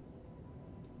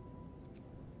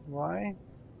 Why?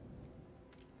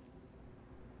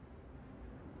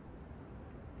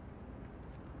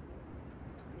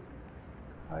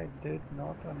 I did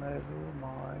not enable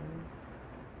my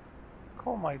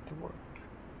call might to work.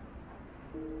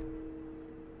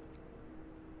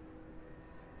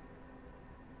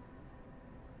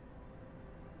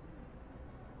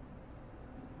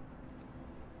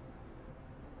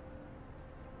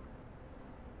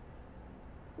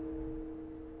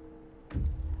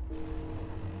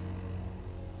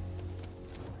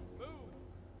 Move!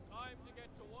 Time to get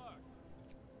to work.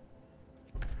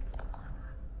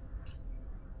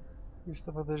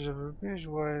 Listopad Jerzy Bridge,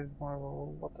 White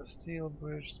Marble, Water Steel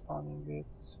Bridge, spawning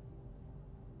gates.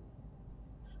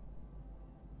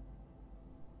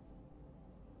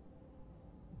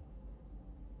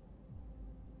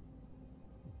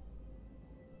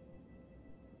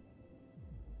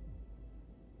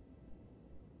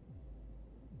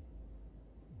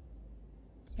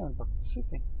 Sandbox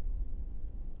City.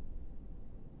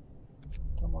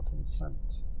 automaton scent.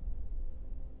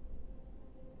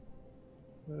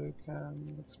 So you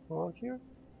can explore here.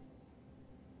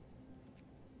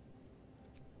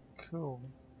 Cool.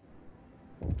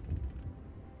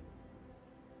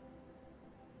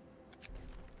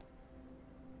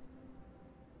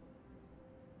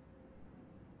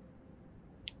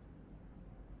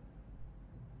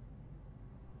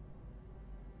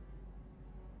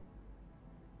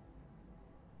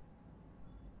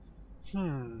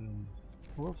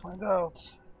 We'll find out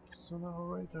sooner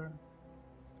or later.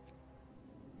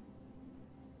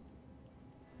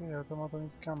 Yeah, automaton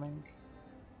is coming.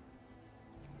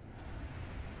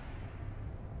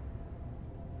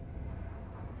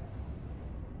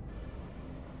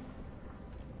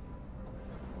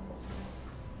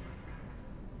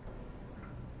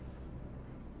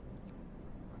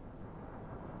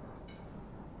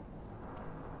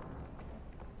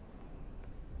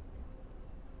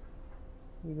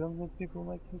 You don't need people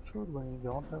making food when you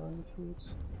don't have any food.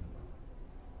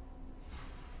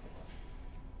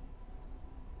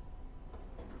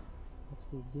 But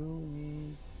we do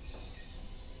need...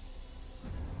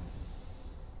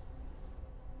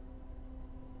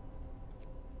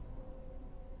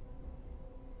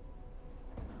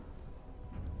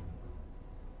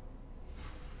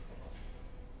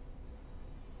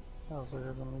 Oh, so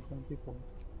you're gonna need some people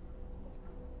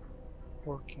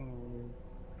working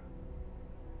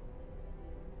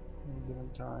in a given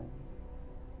time.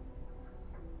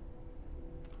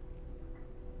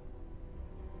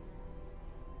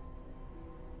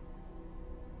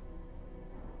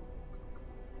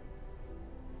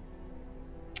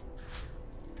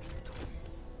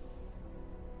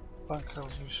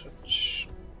 Bunkhouse research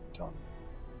done.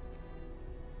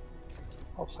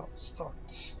 Also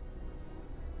start.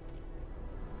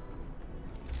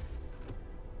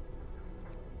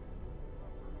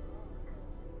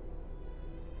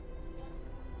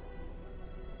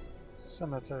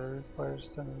 Cemetery requires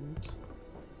 10 wood.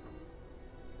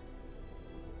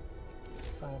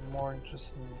 I am more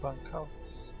interested in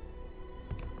bunkhouses.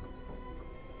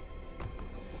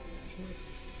 2,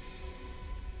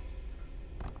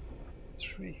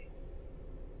 3.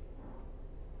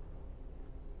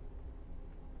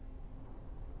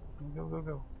 Go, go,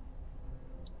 go.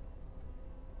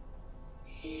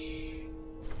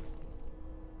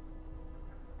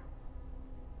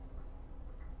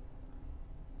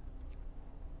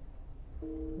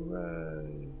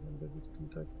 Hooray! And the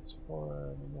discontact is for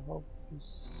and the hope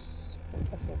is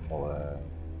also for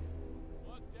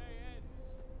Workday ends.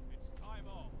 It's time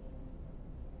off.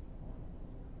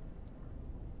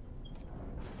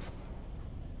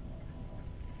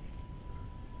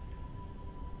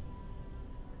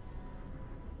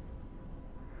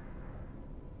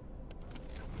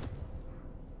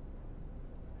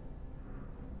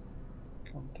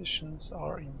 conditions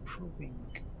are improving.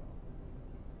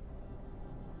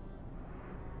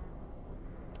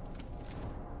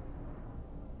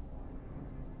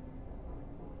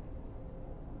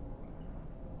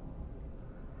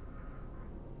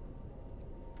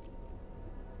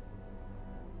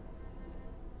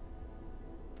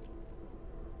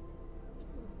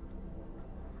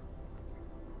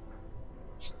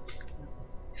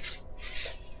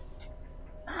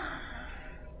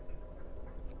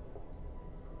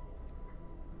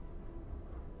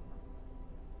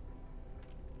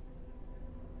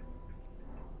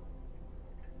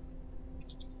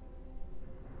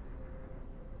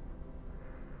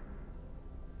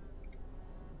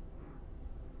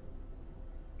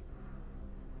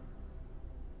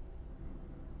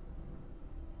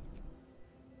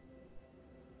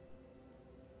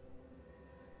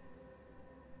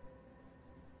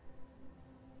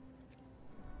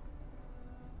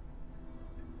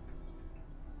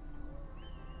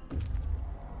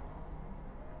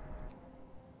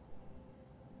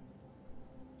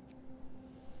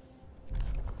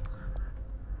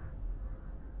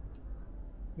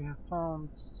 We have found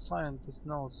scientist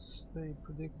notes. They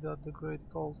predict that the Great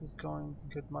Cold is going to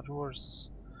get much worse.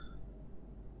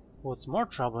 What's more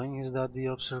troubling is that the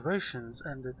observations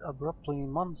ended abruptly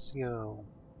months ago.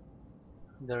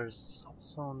 There's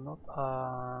also not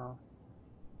a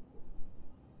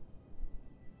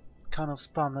can of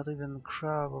spam, not even a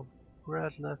crab of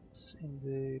bread left in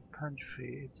the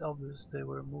pantry. It's obvious they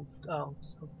were moved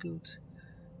out of good.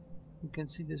 You can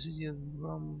see the city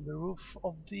from the roof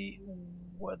of the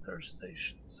weather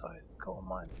station side coal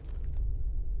mine.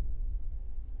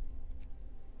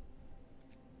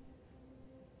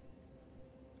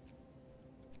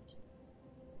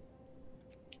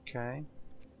 Okay.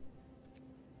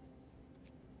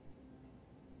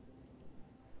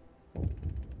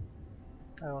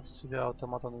 I want to see the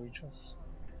automaton reach us.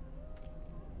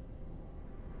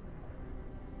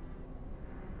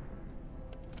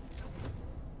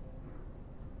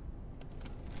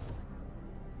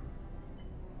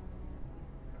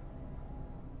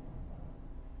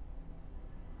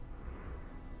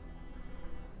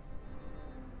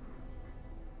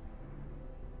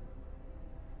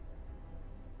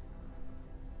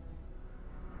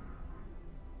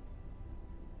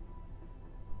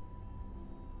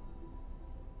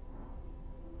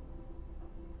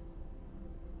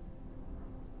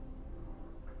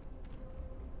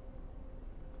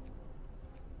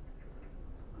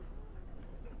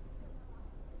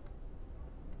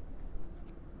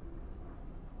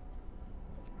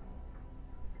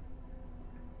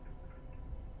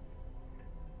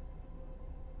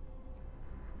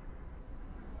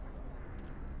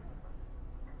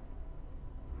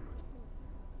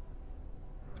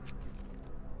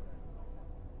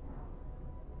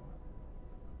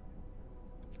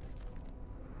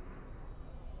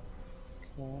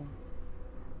 Okay.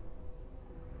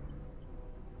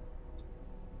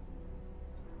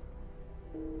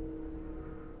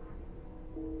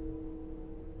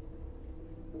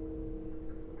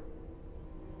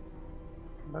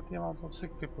 But the amount of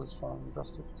sick people is falling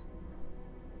drastically.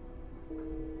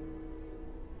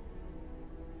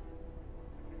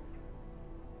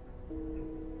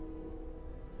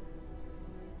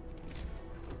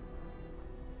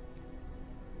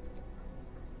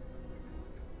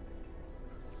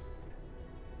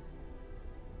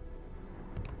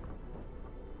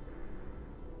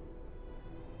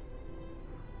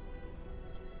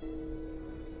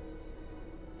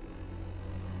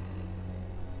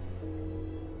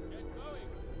 Get going.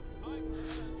 Time to land your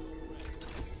friends.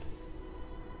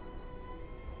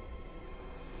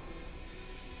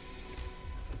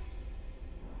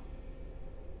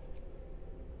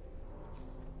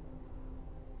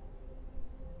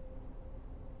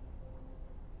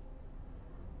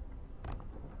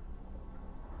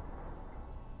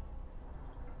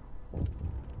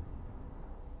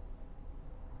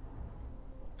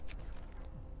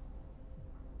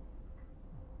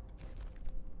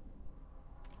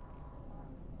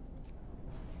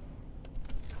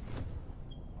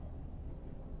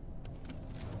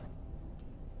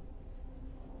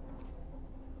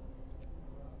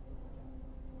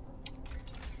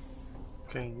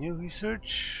 Okay, new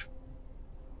research.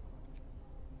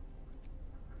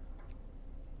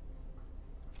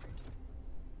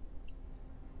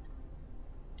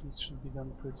 This should be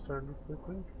done pretty fairly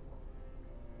quickly.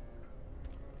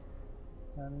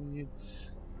 And we need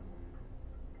as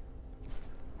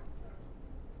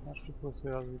much people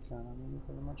here as we can. And we need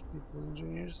as much people,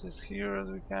 engineers is here as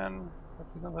we can, but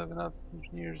we don't have enough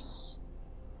engineers.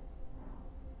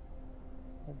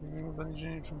 I can remove an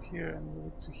engineer from here and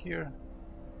move it to here.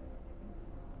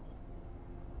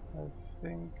 I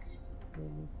think we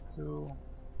need to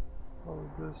close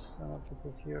this and have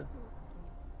people here.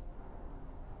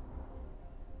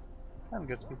 And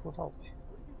get people healthy.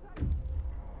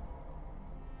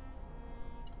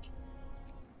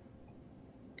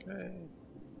 Okay,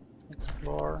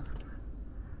 explore.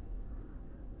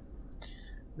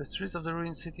 The streets of the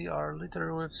ruined city are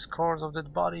littered with scores of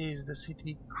dead bodies. The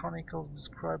city chronicles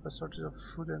describe a shortage of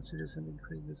food and citizen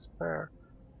increased despair.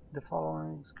 The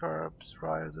following scarps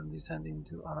rise and descend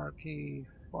into anarchy,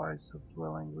 fights of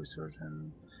dwelling research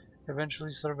and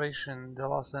eventually starvation. The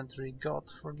last entry, God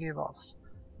forgive us.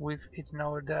 We've eaten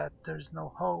our dead, there's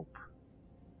no hope.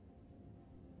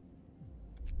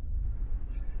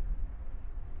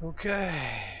 Okay.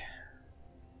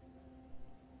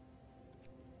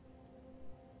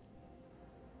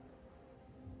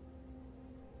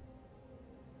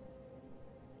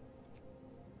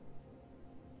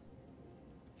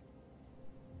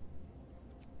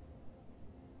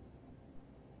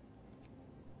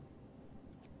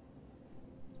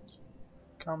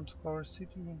 Come to our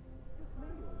city.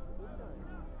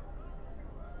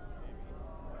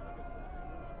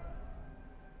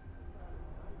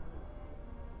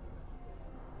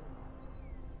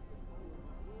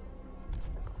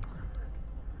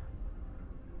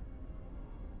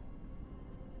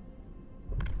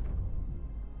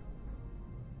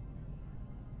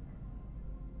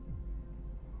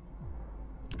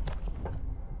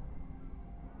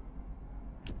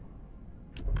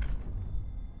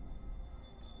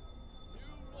 New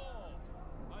law.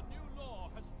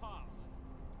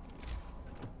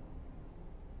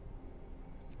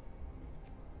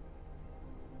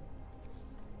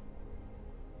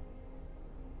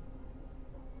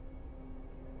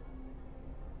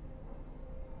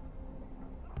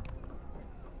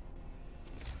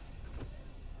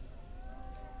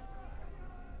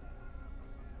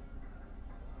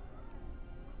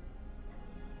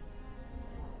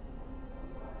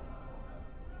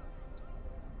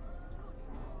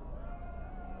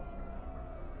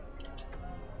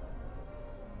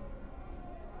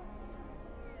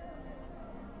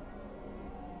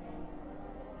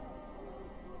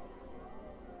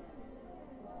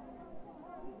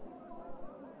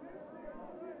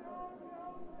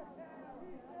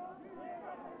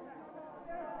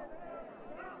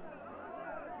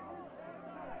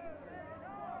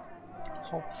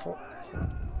 Hopeful.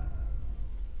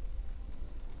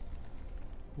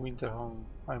 Winterhome,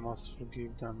 I must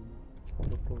forgive them for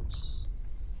the pose.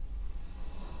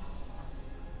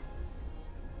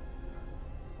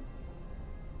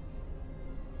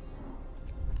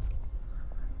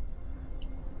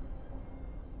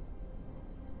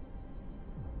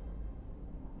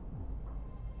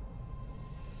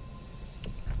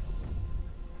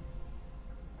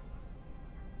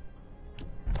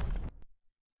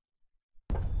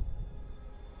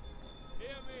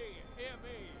 Hear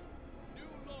me!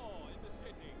 New law in the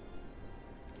city!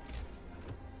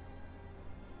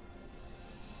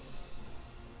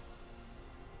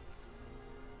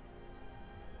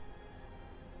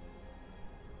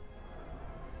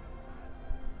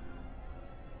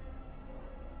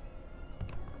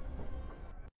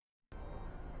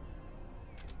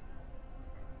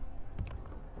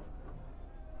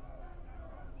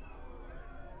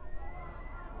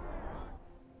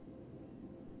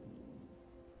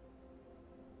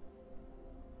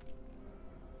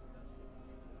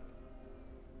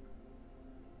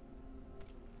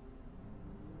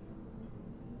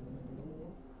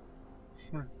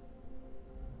 Hmm.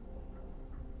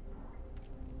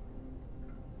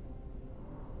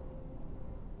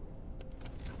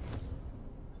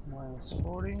 It's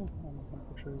 -40 and the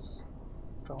temperature is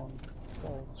going to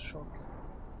fall shortly.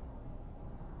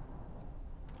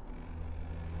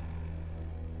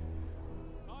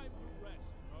 Time to rest,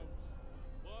 folks.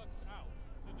 Work's out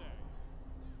for today.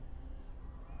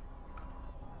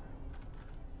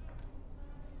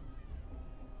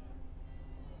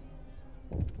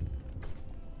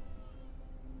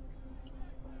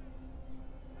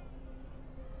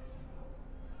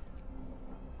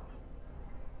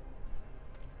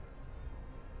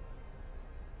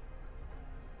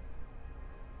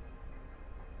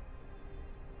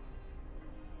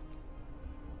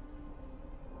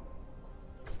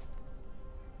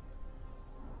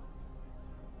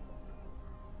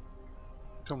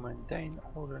 To maintain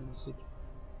order in the city.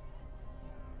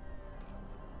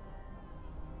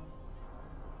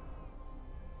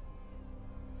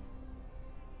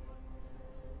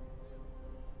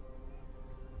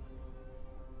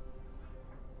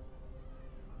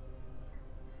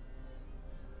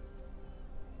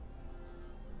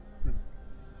 Hmm.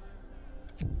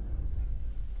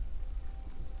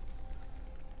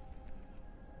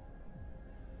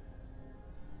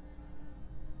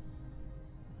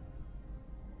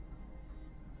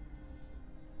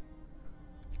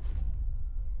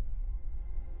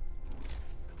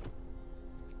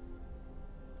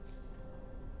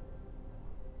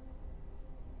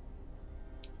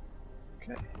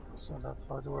 Okay, so that's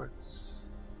how it works.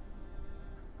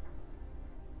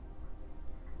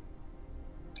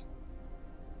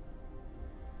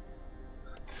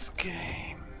 This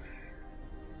game.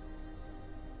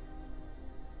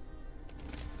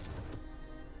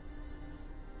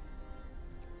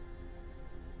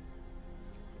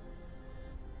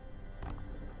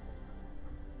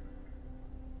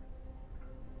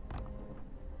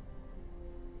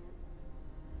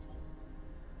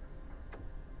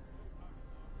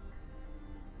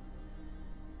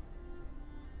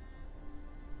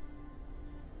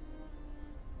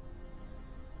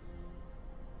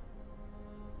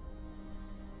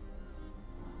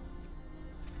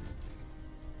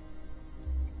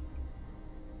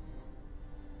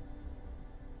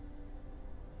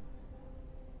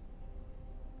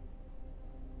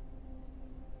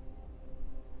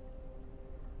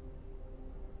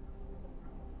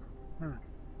 Hmm.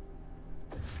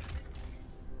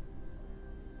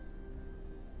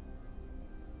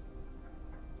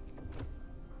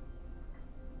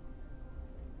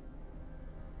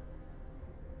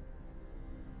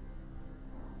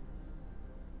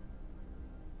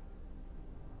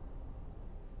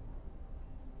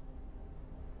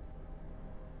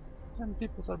 Ten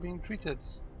people are being treated.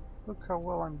 Look how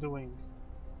well I'm doing.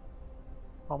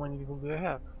 How many people do I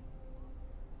have?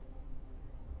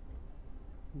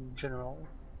 In general.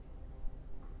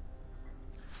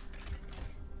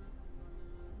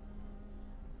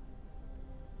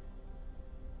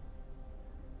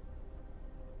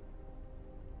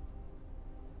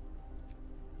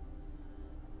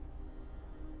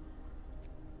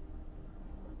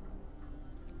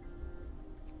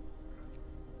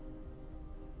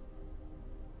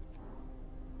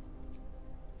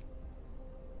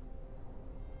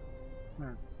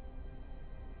 Hmm.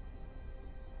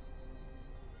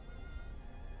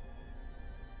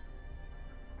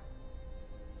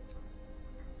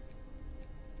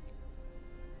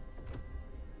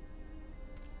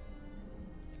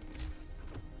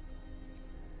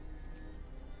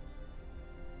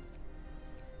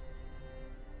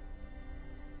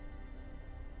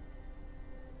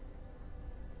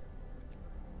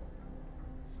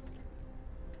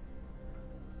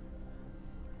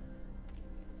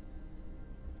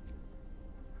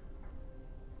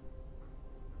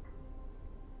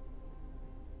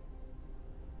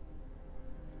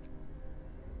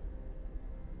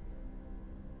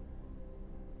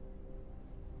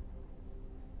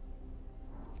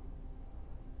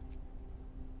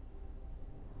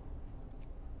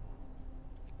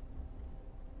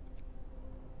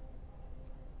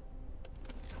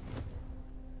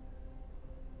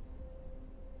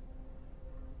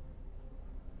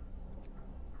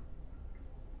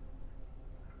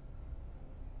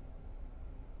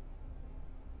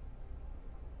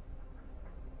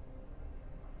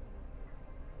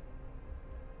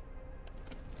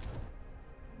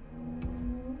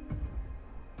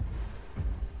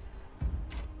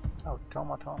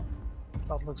 Automaton.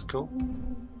 That looks cool.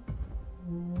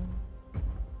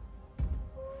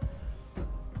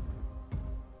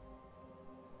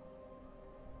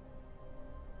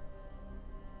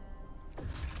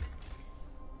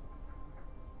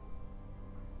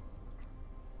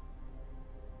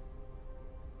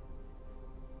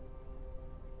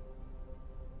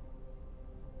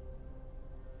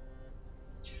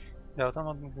 The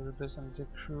automaton represent the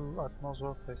crew at most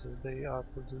workplaces. They are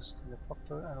produced in the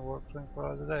factory and work 24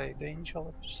 hours a day. The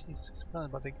initial efficiency is 6%,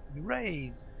 but they can be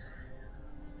raised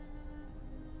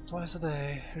twice a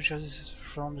day. Recharges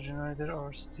from the generator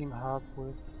or steam hub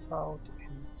without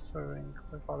interfering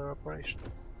with other operations.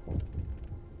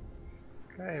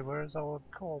 Okay, where's our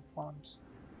coal plant?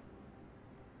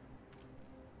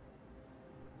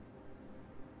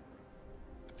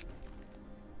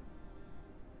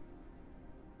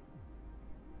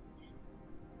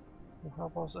 To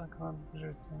help us accomplish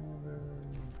okay.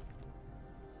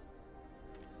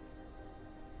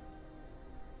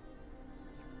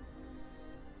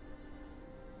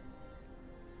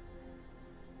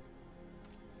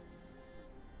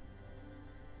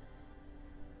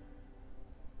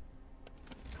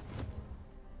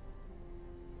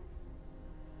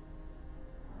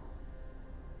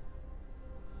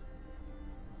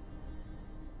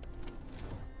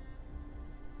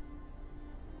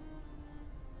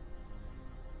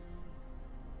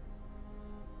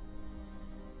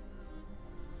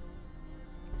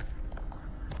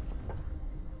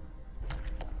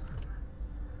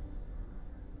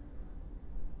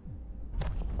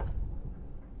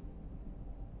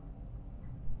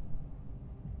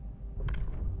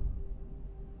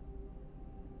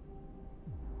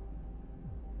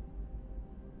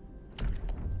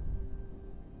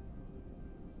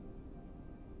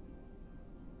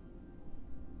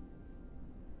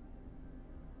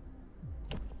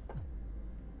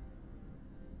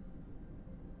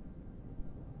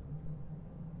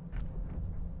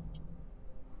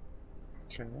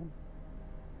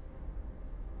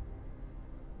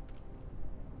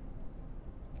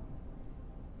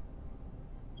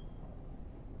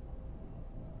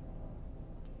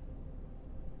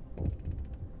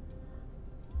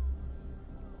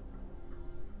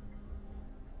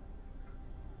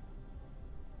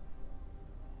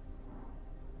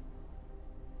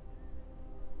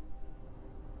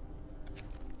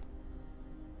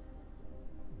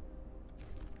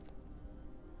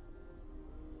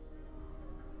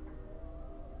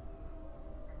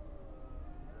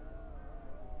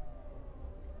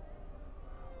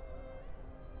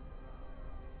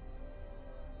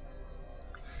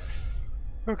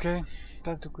 Okay,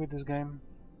 time to quit this game.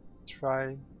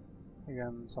 Try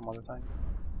again some other time.